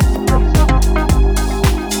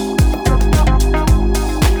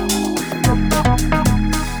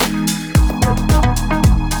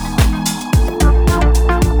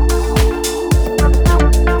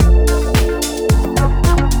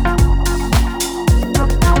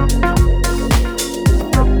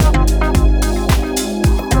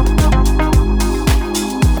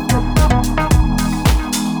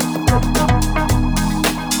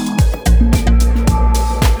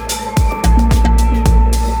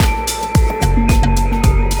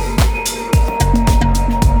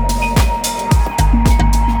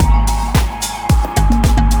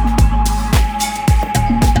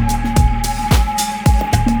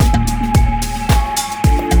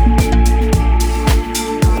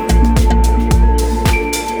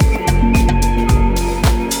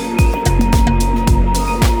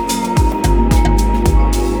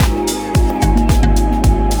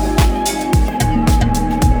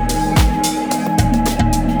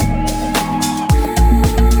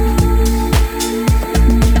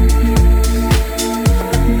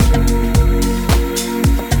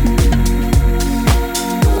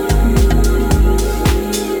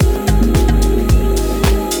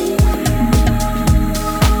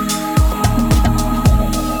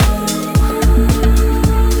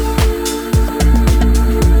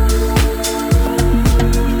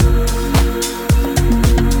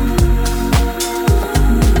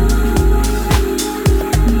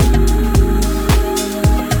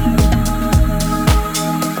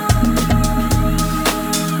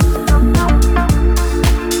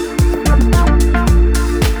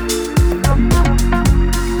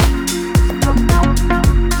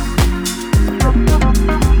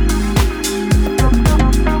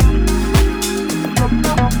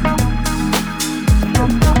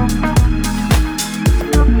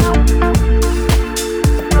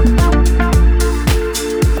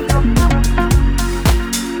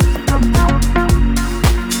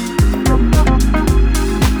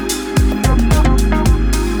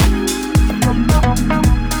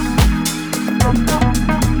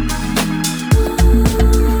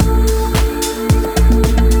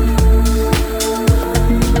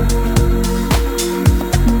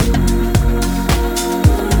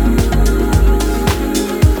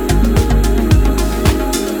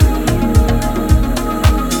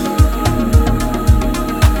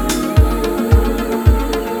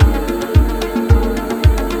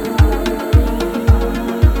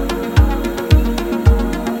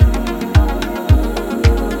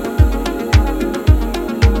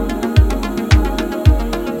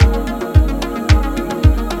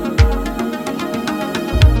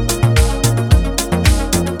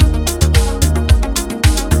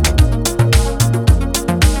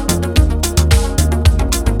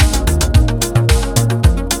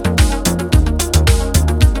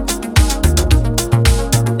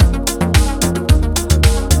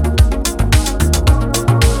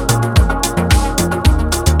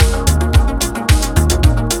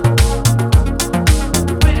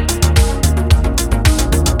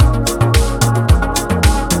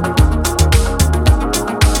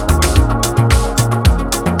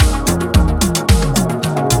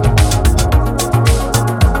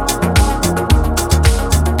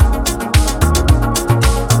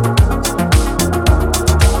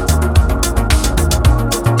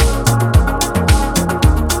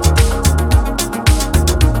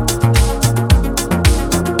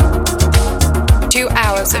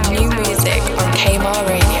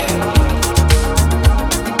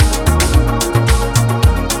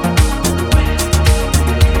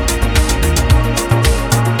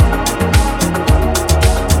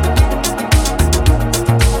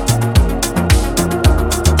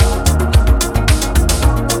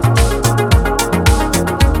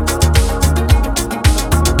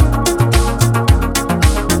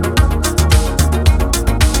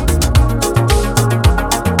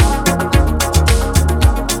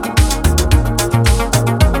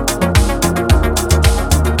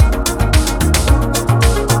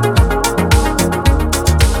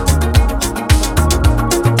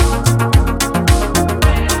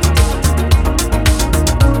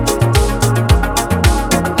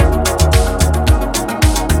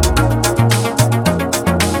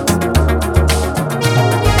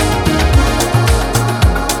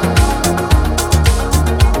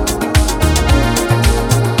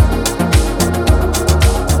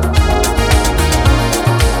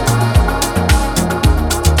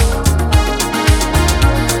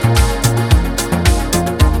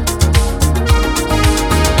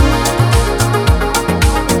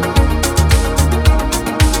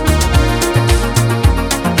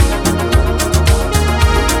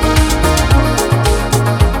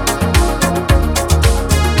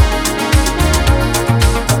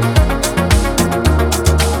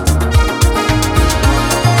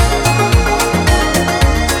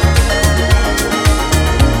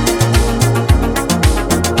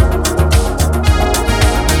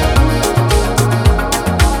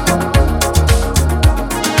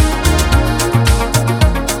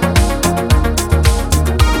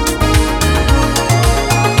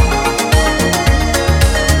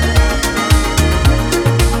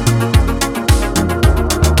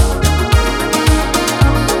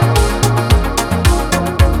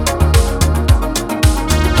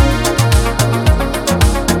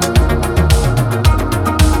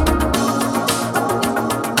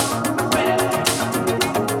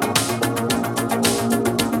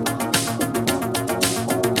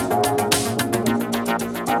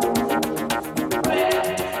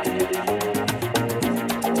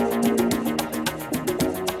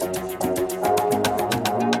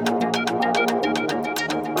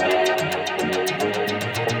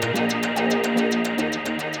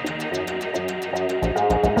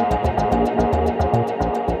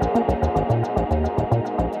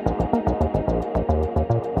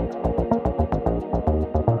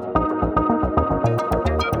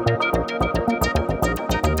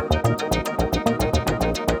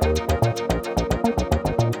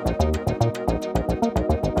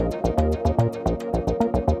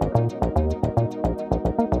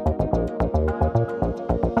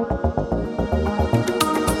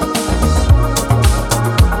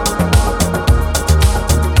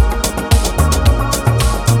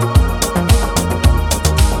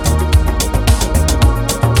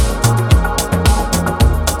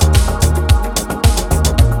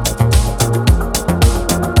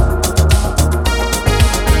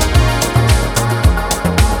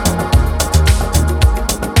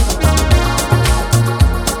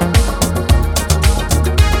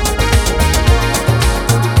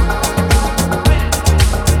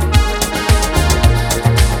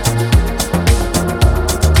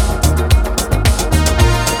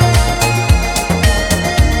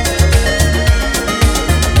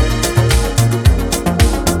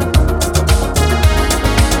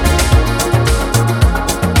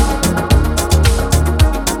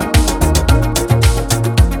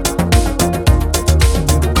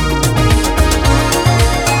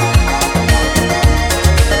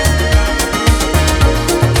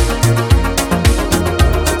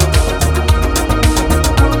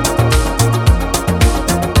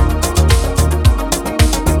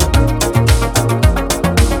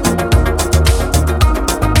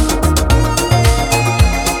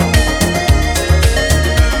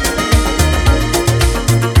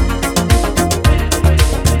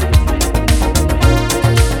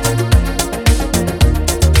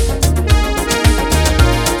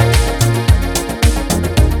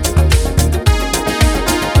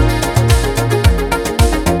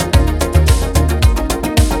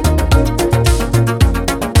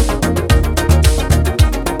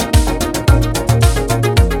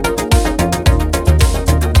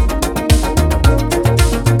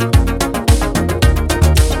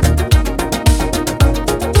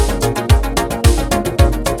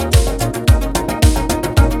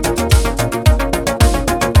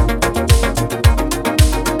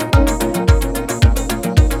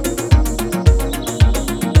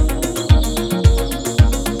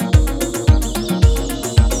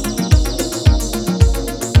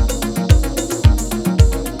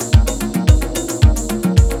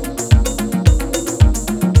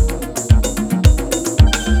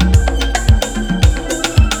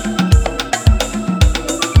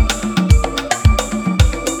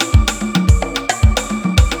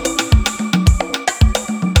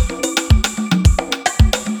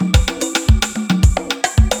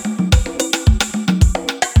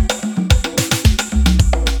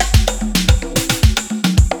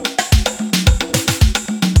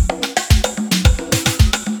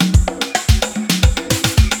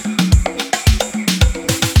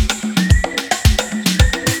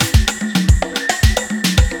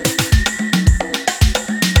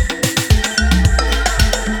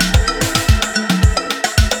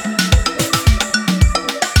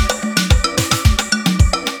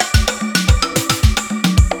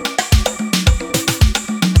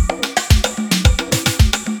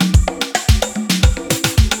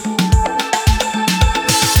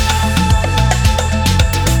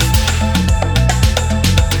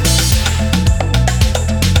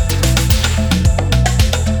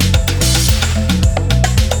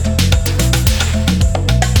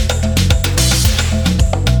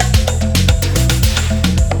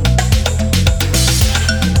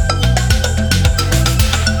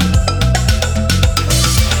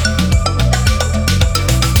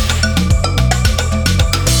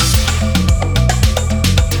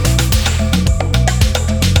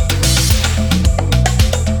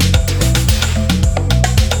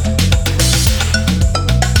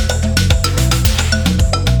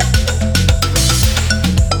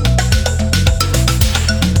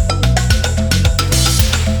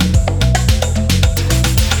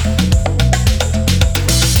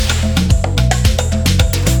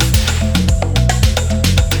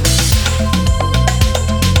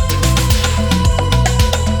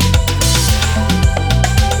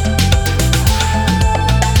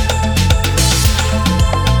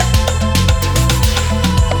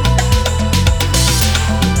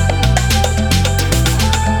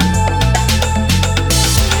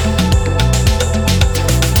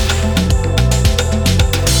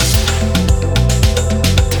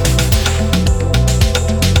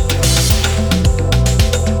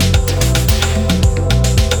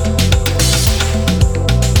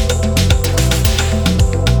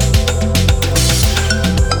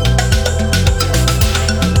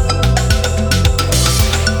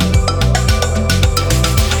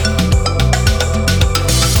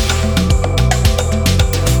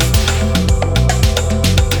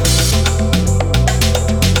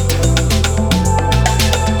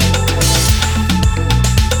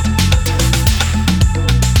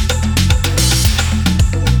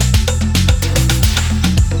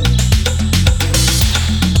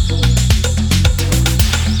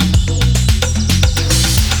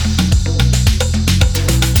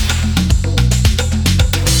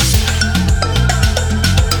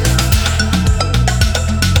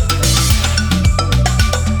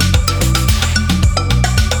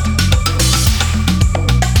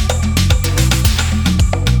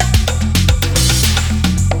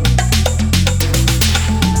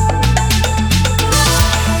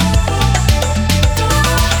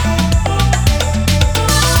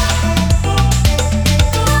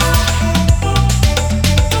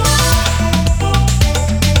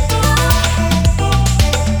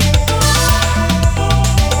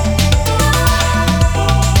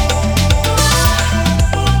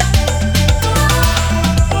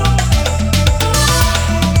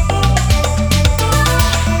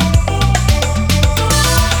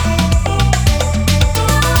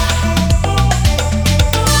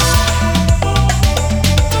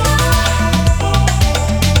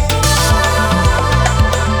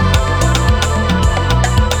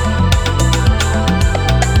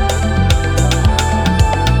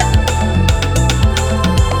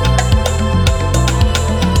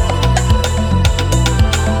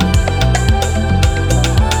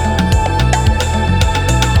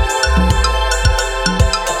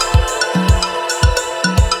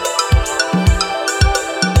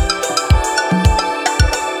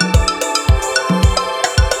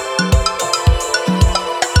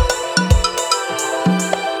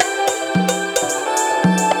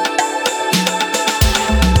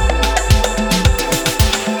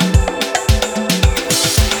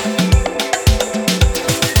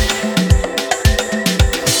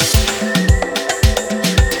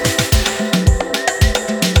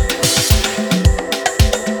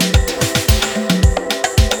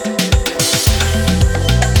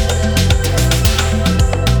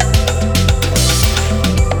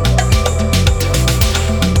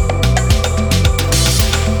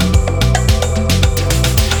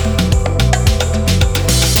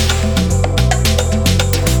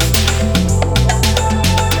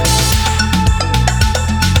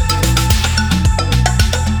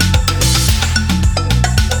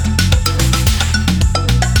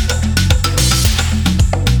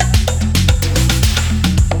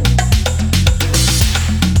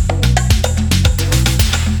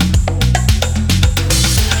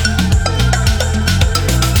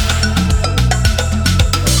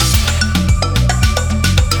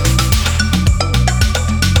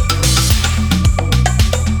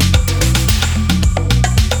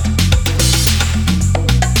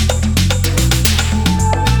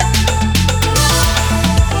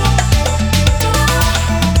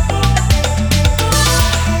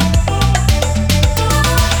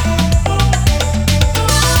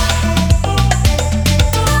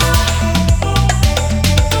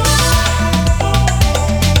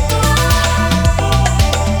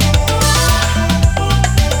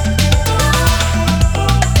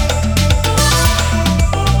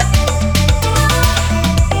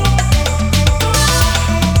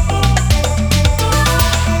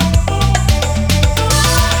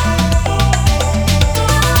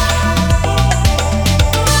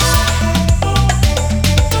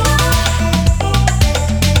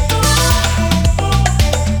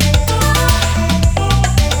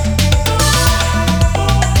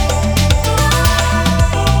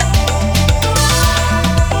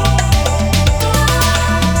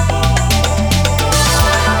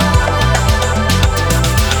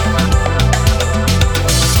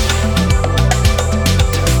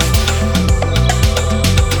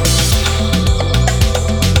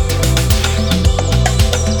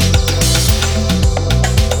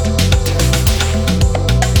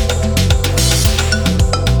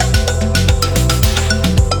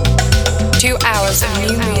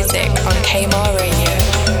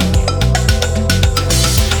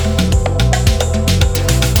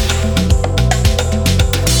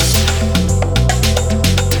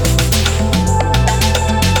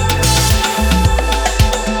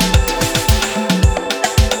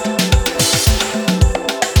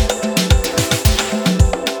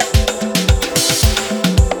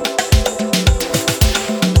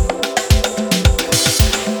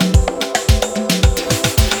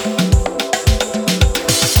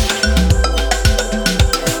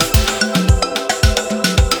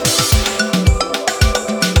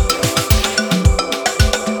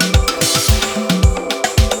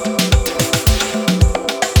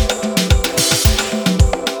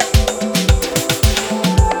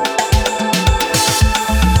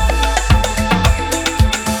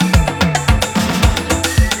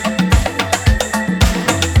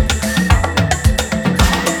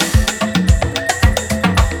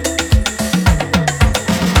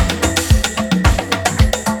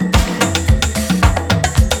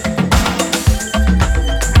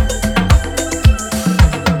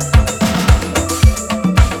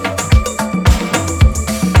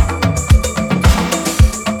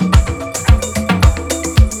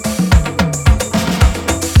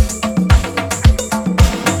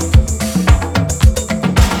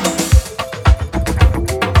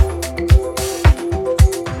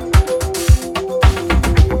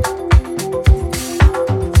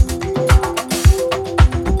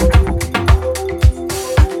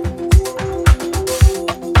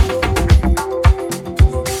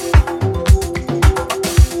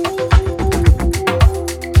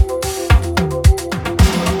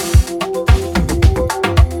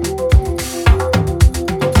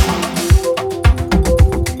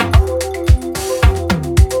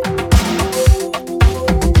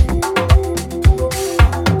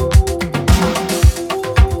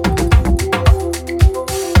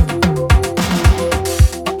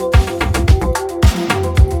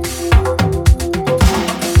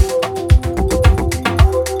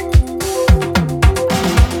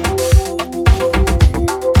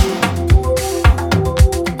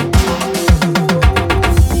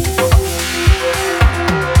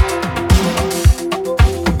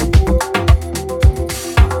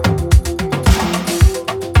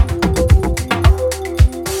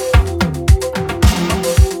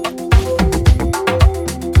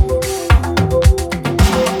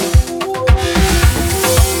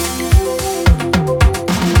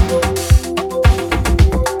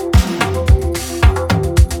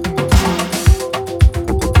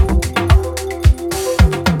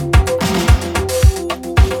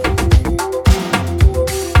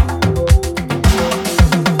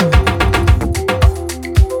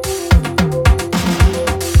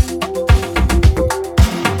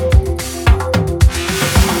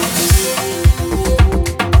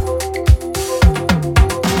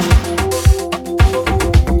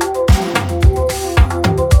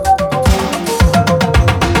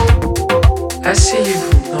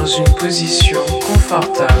 Asseyez-vous dans une position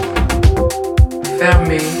confortable.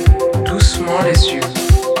 Fermez doucement les yeux.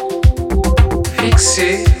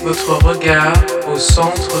 Fixez votre regard au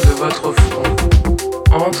centre de votre front,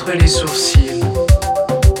 entre les sourcils.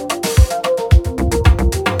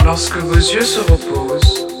 Lorsque vos yeux se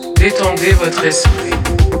reposent, détendez votre esprit.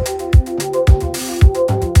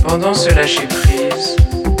 Pendant ce lâcher-prise,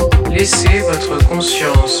 laissez votre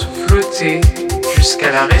conscience flotter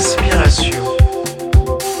jusqu'à la respiration.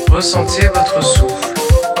 Ressentez votre souffle.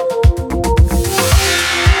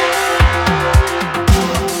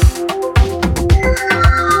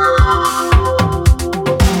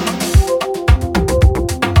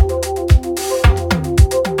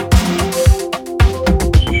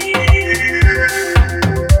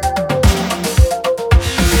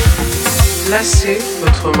 Placez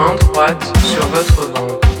votre main droite sur votre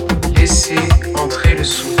ventre. Laissez entrer le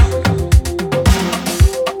souffle.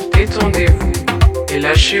 Détendez-vous et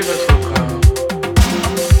lâchez votre corps.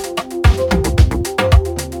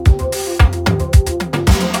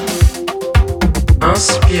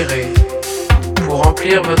 Inspirez pour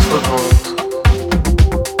remplir votre ventre.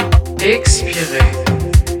 Expirez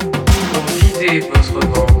pour vider votre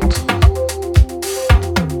ventre.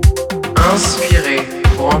 Inspirez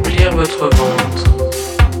pour remplir votre ventre.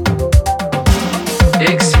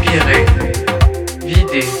 Expirez,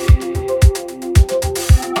 videz.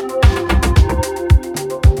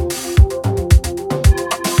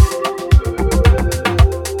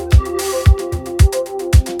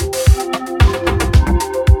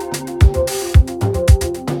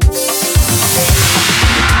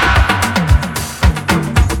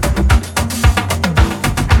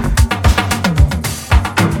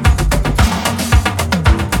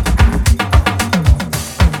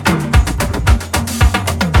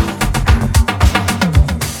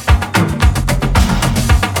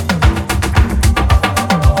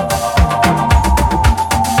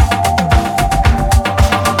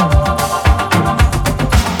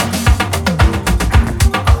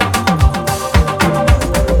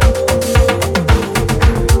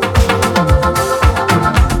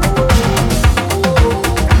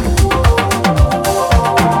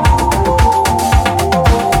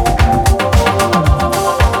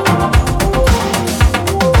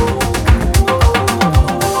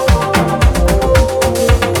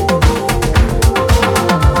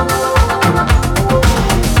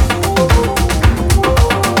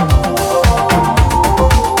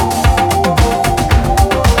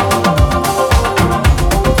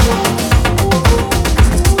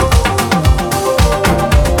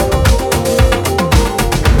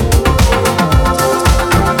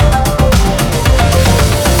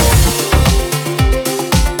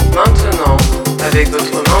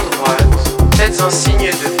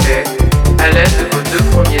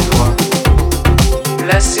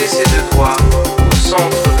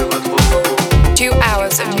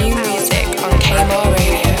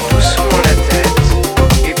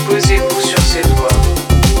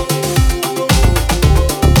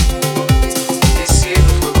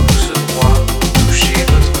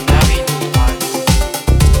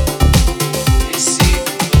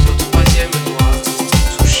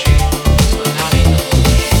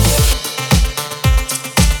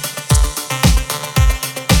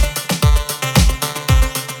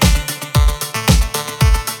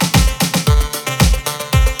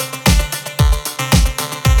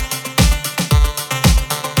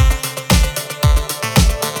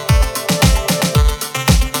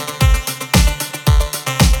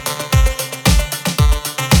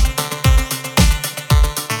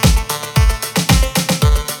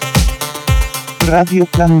 Radio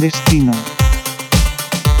Clandestino.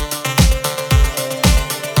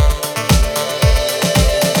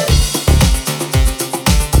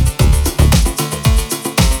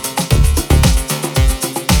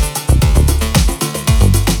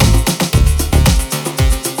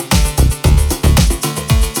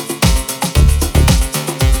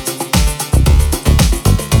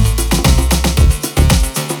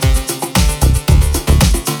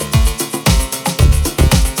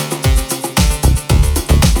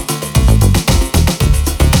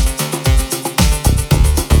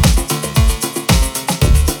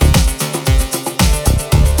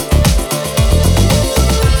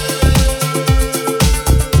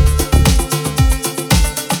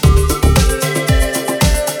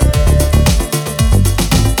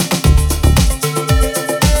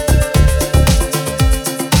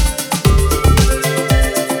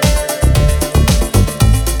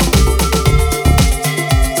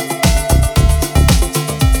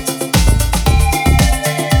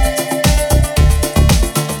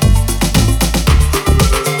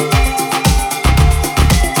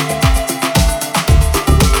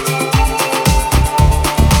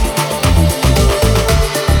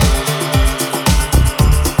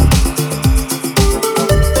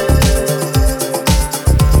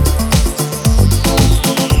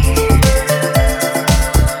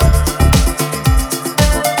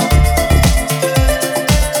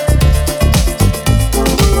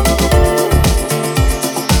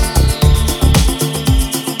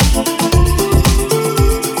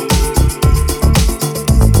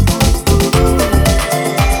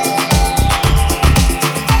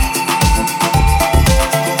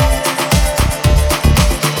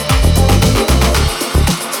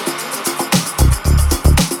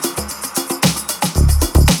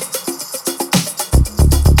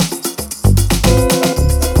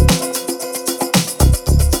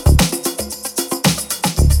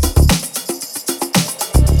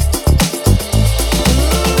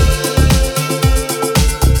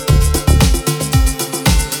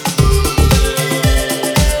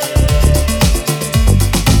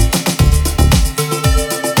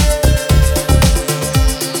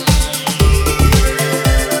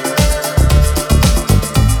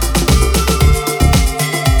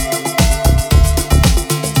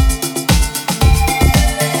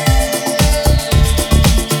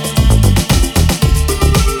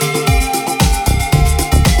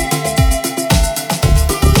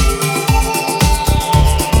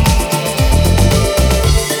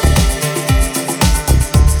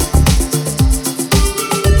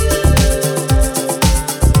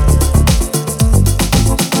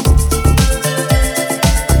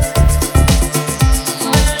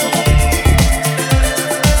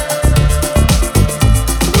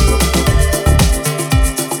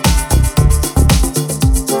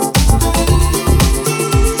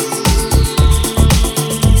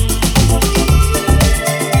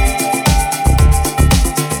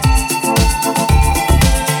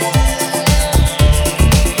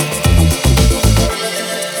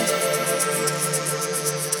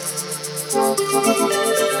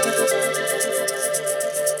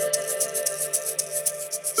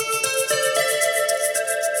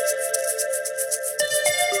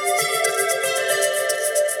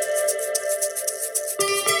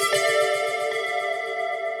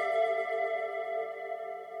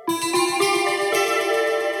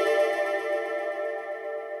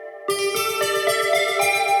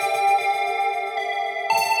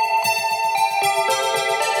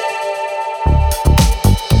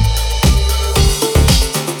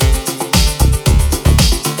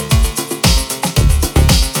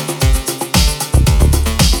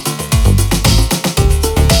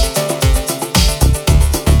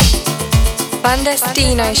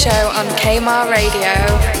 Clandestino show on KMAR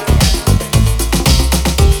Radio.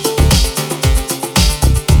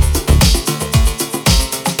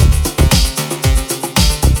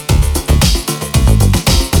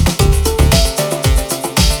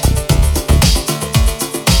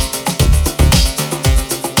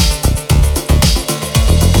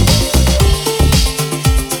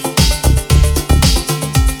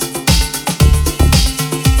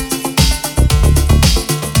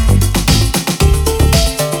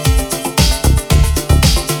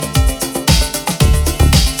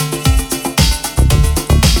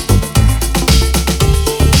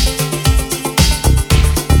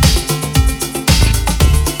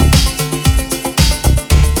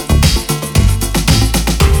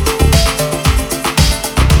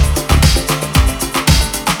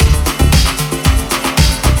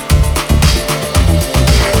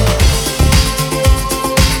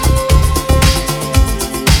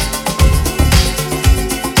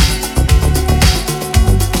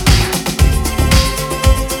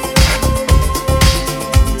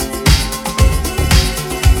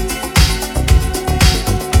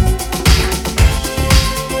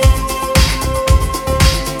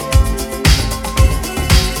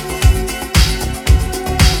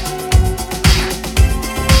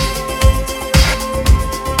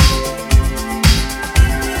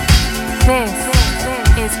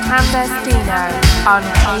 Clandestino on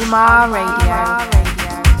KMAR Radio.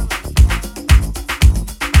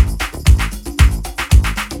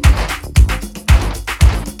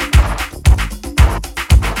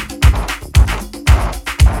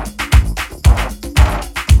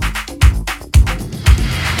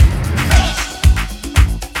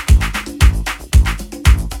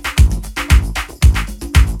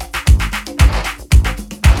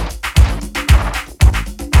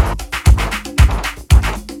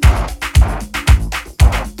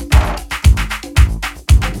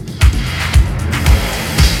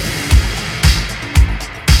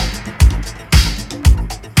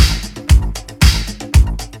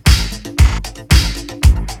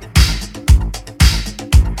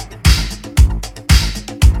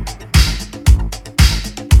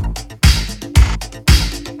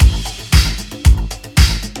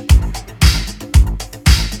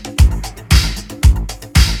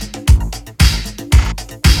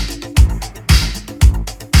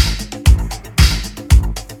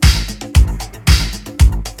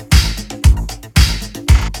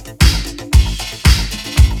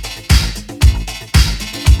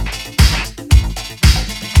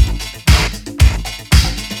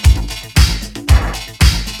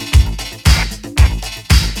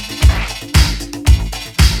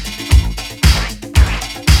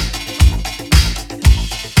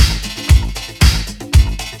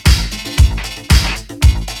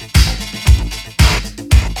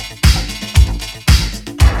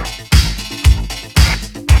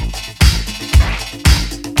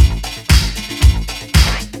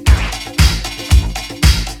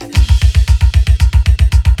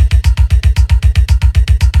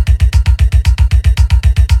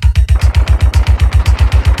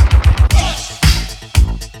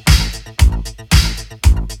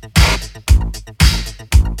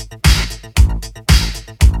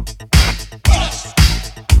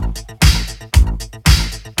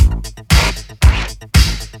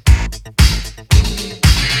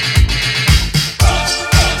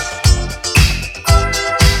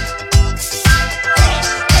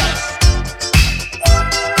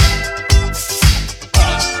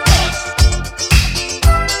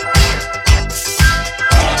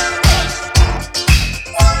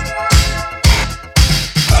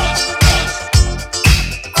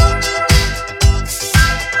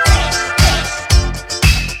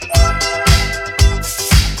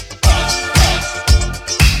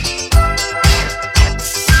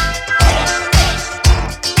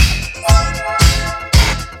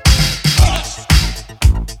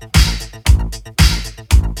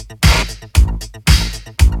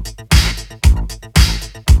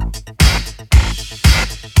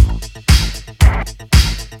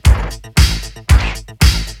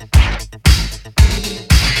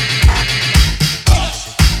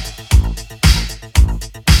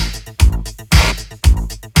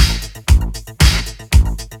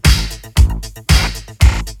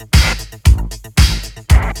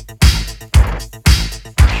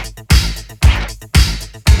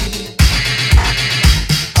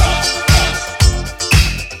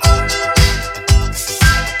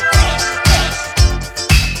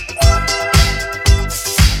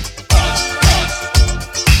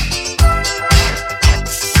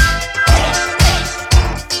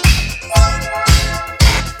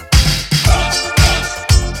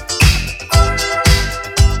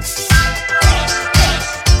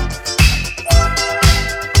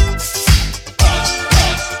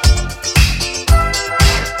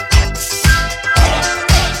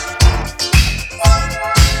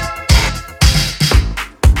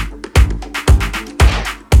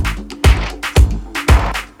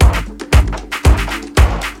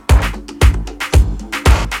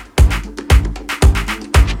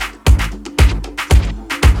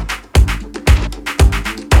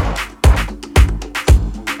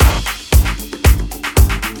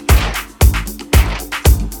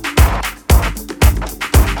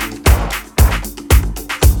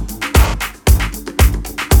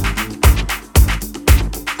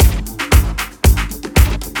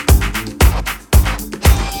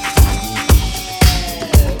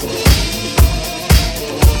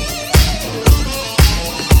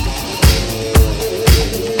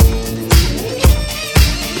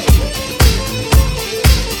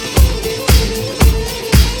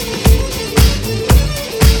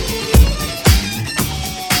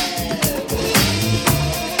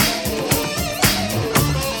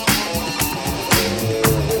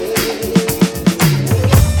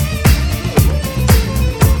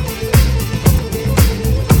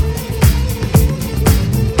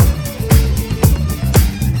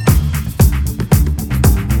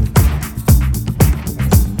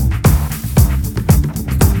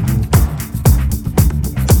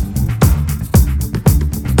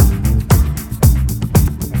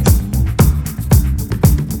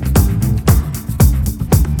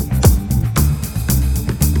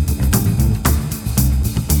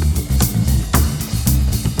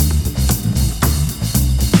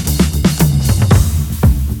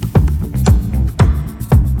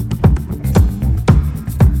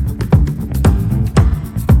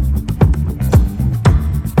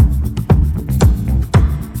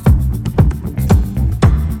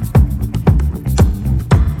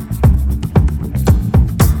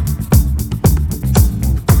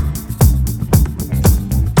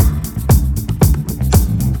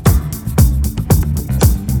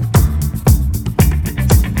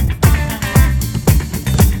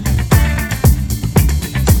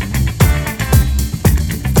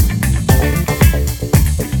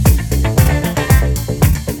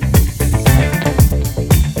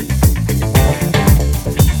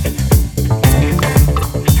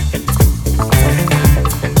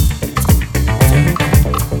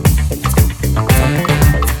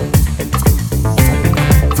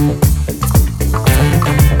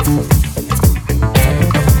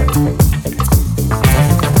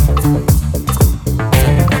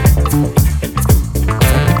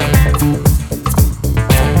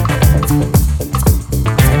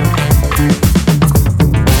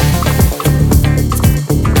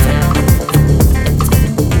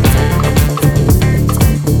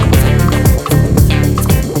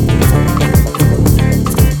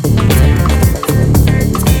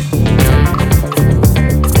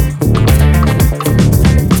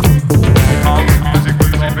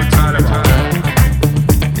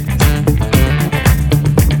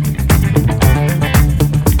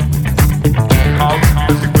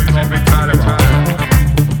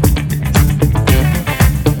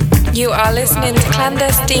 You are listening to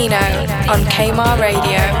Clandestino on Kmart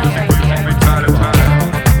Radio.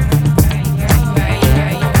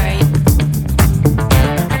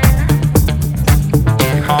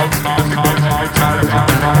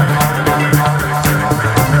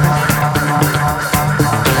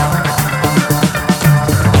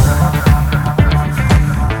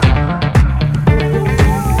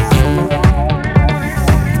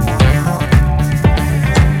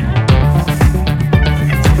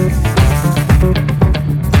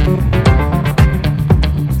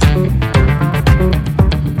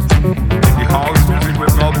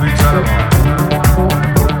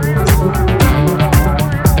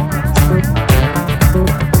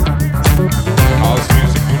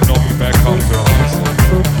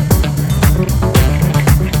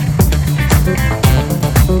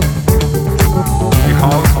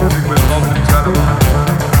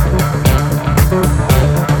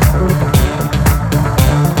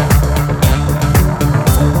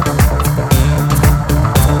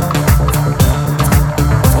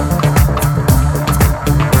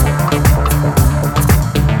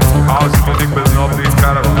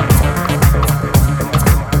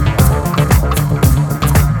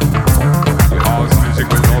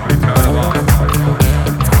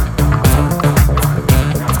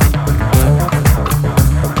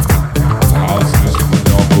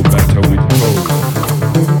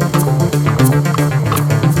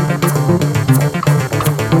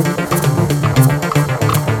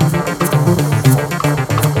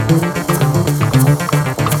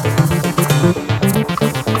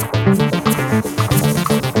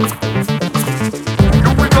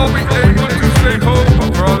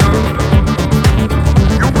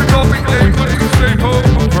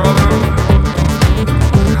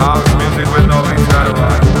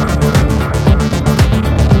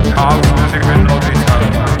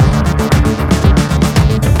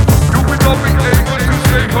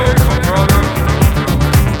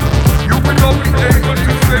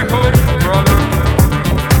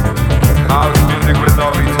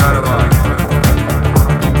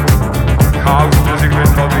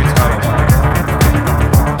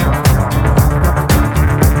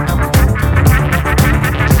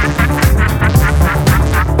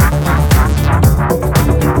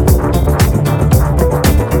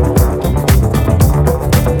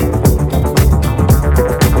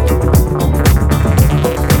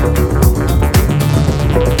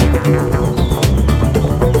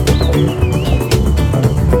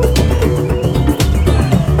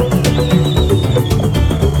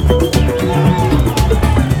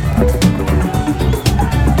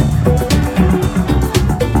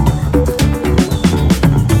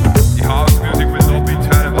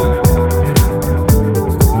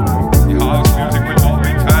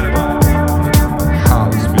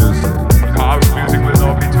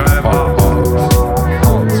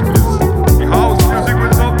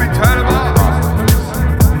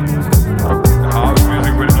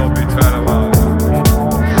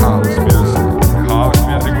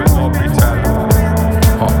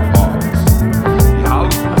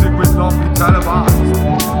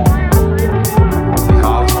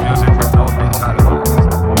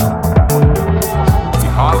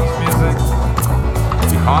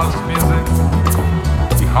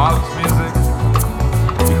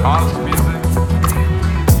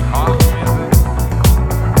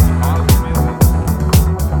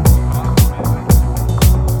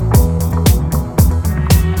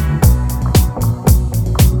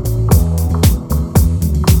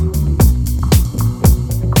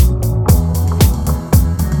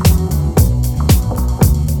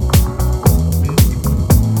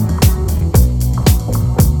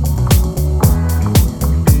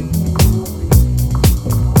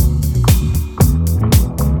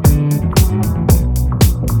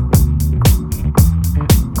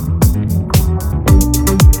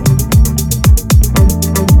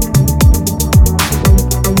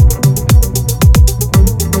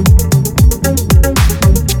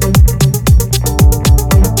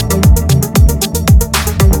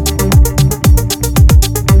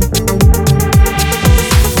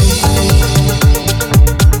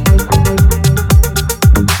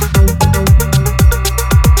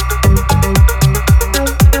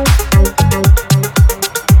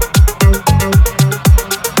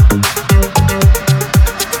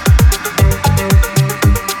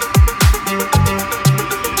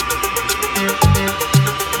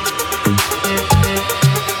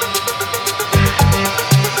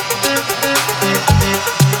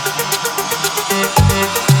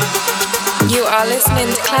 are listening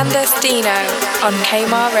to Clandestino on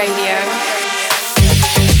Kmart Radio.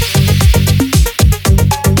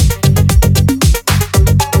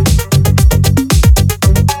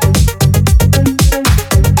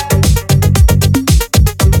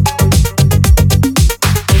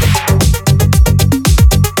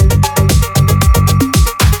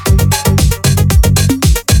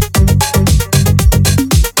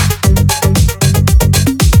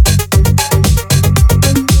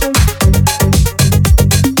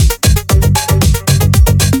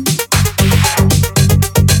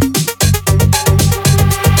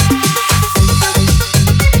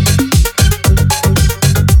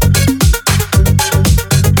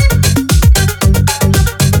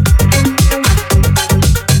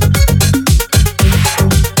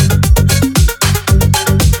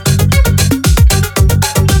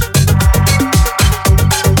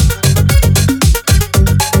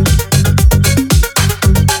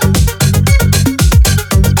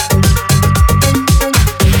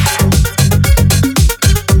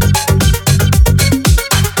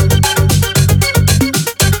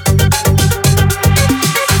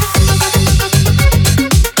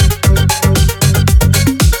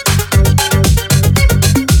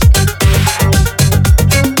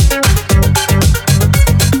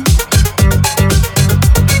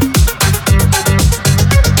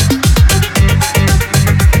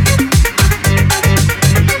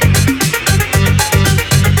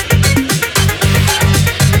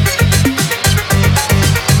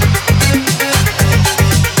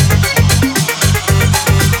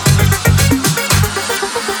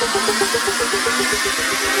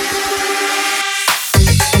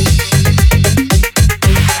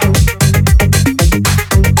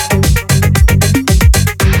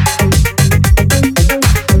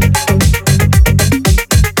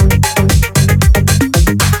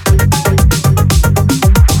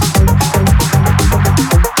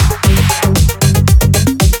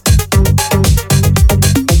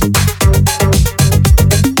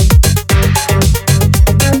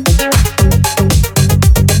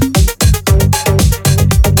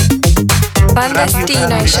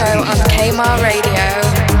 Clandestino show on KMR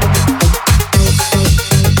Radio.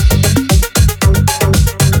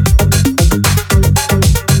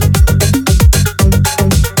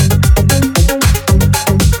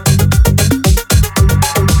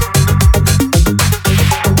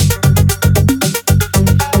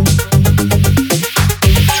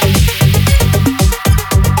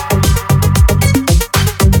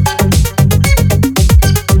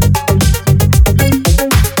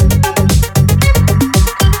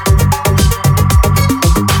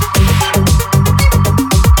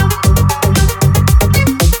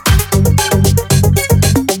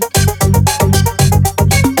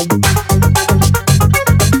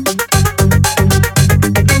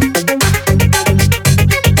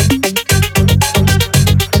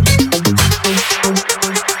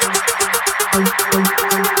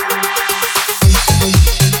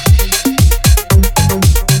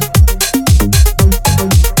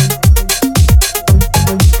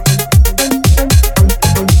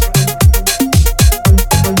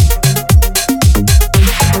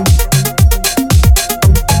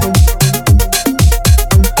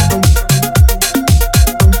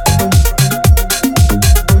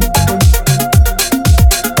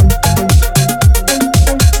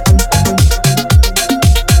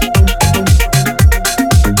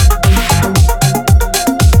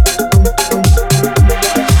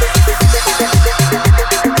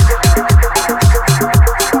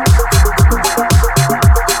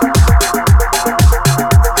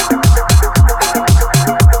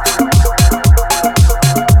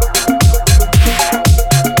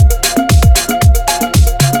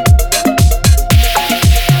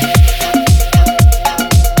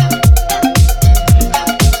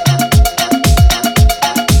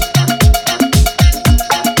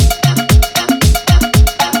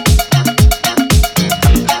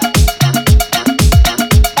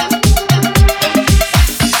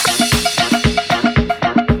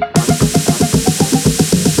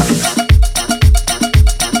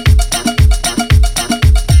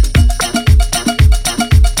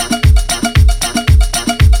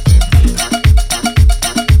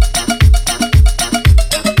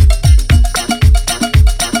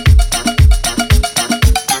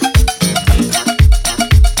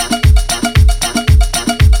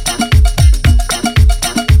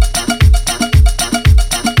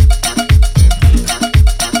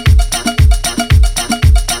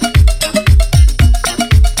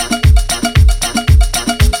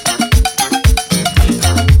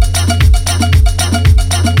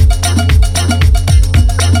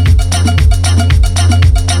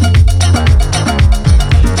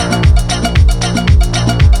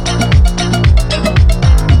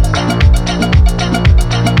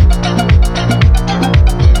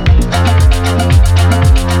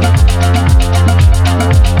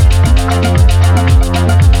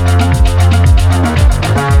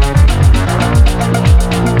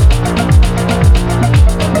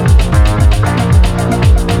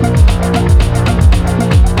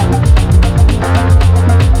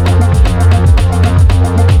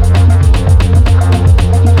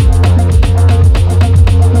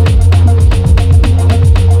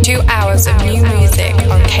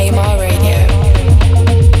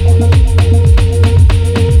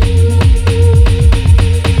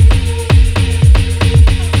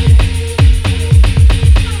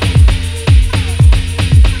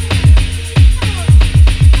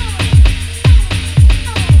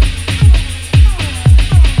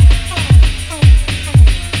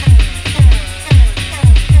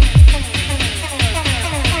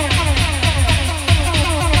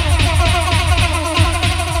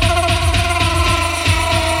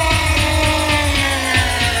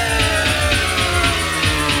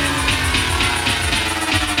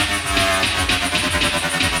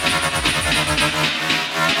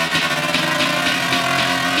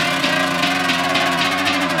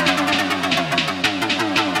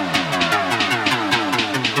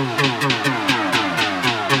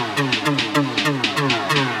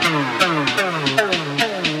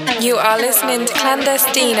 You are listening to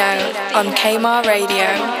Clandestino on KMR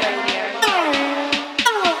Radio.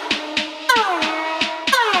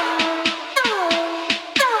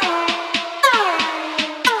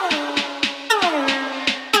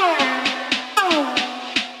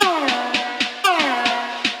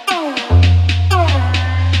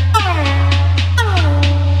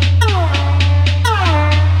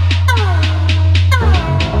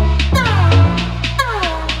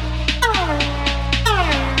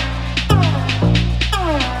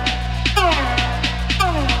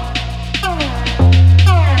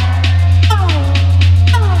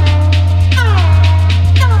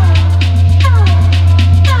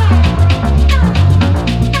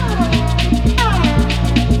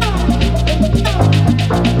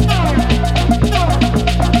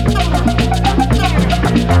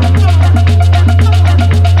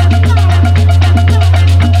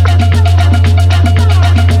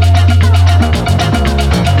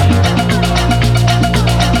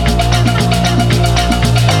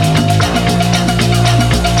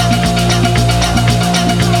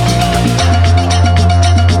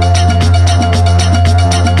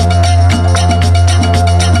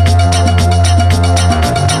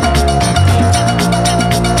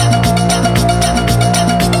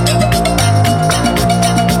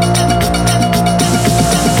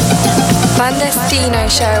 Dino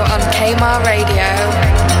Show on KMAR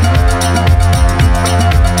Radio.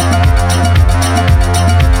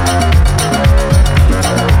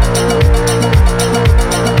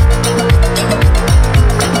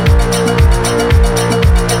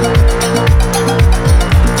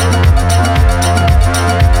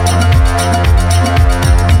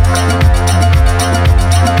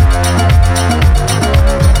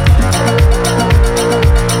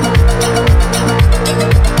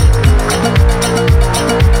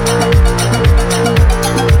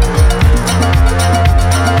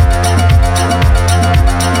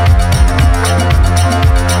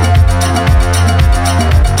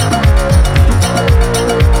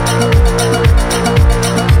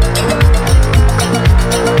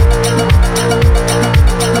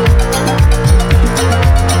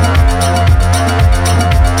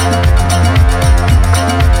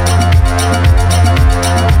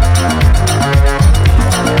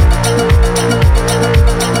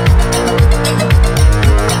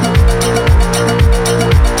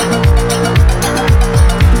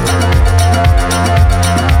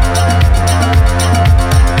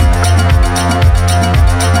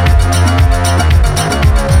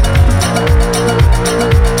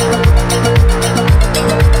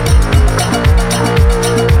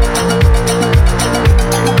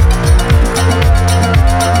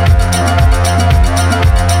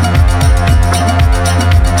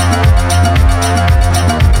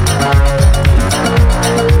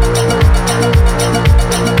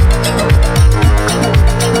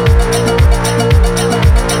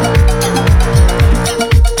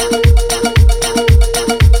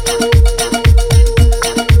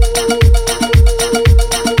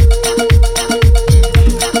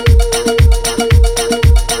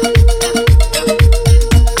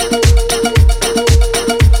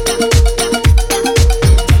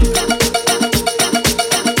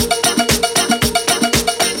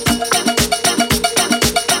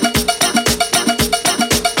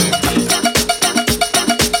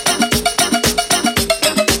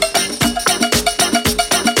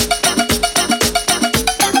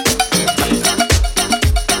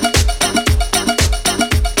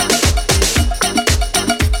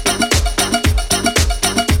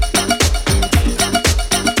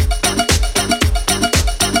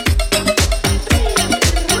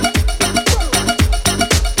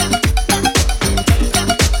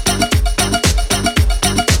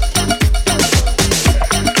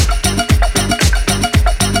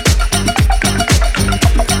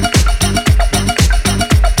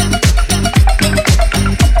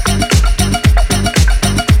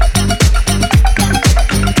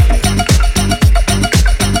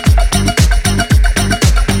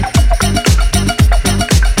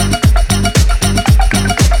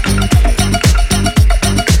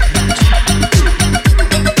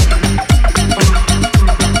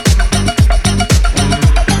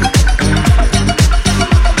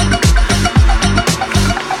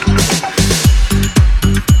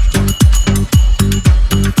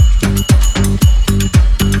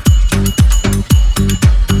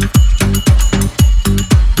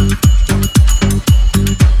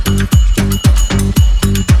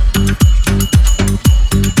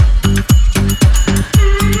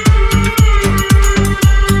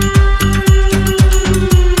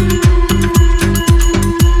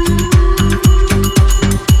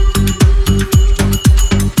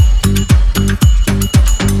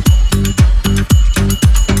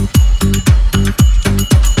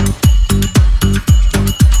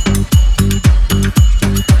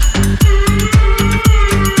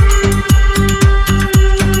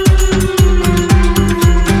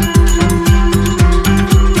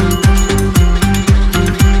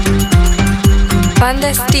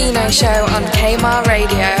 Dino Show on KMAR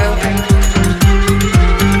Radio.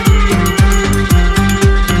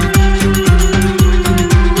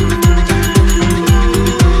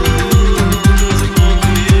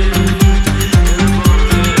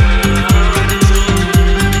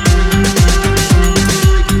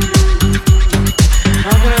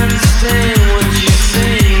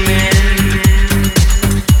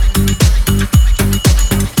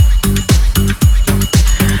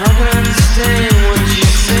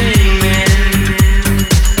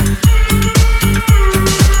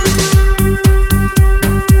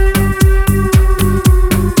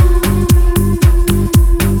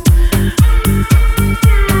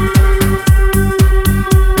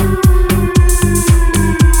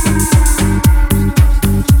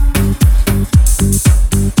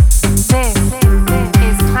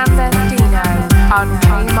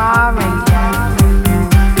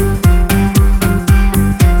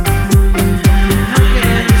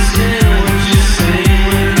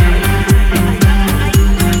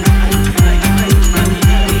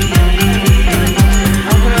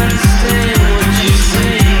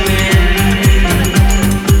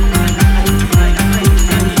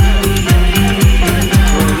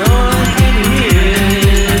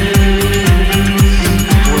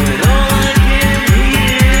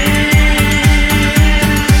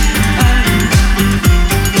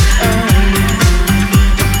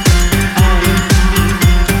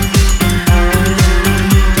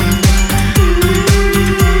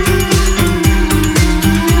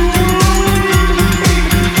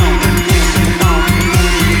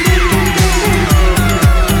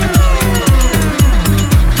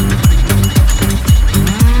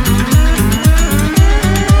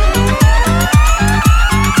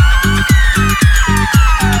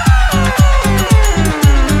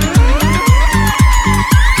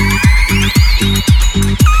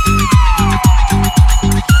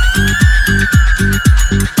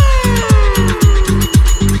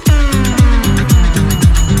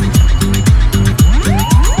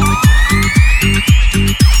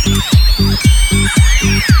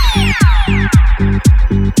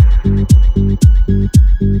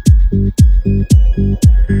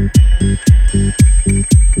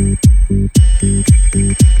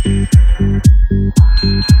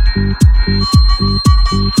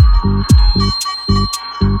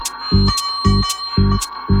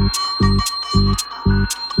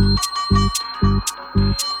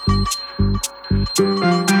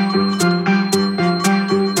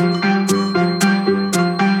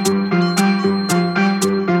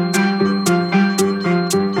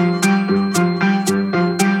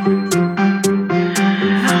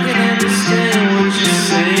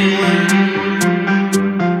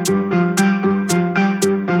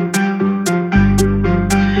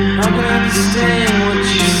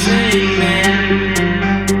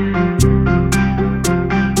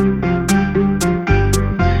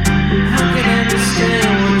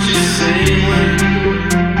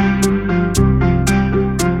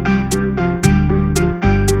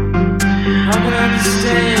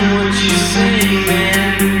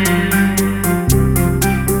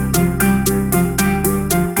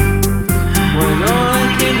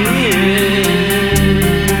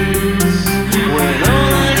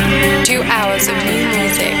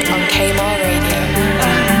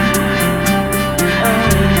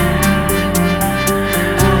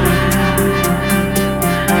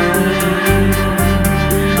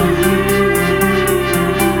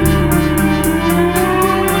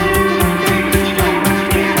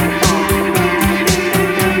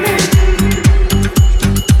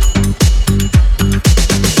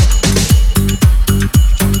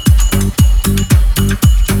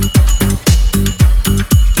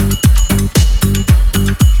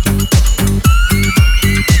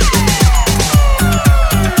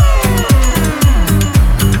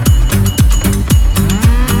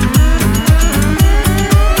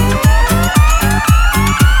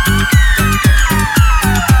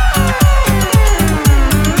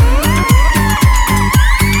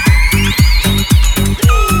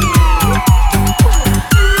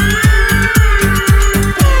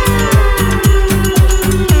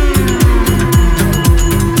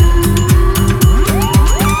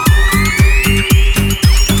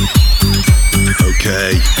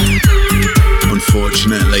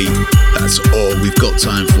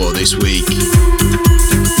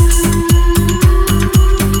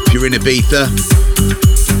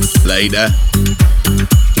 Ibiza later,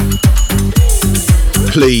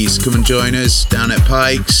 please come and join us down at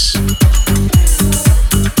Pikes.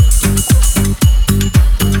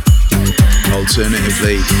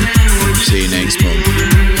 Alternatively, see you next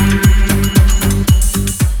month.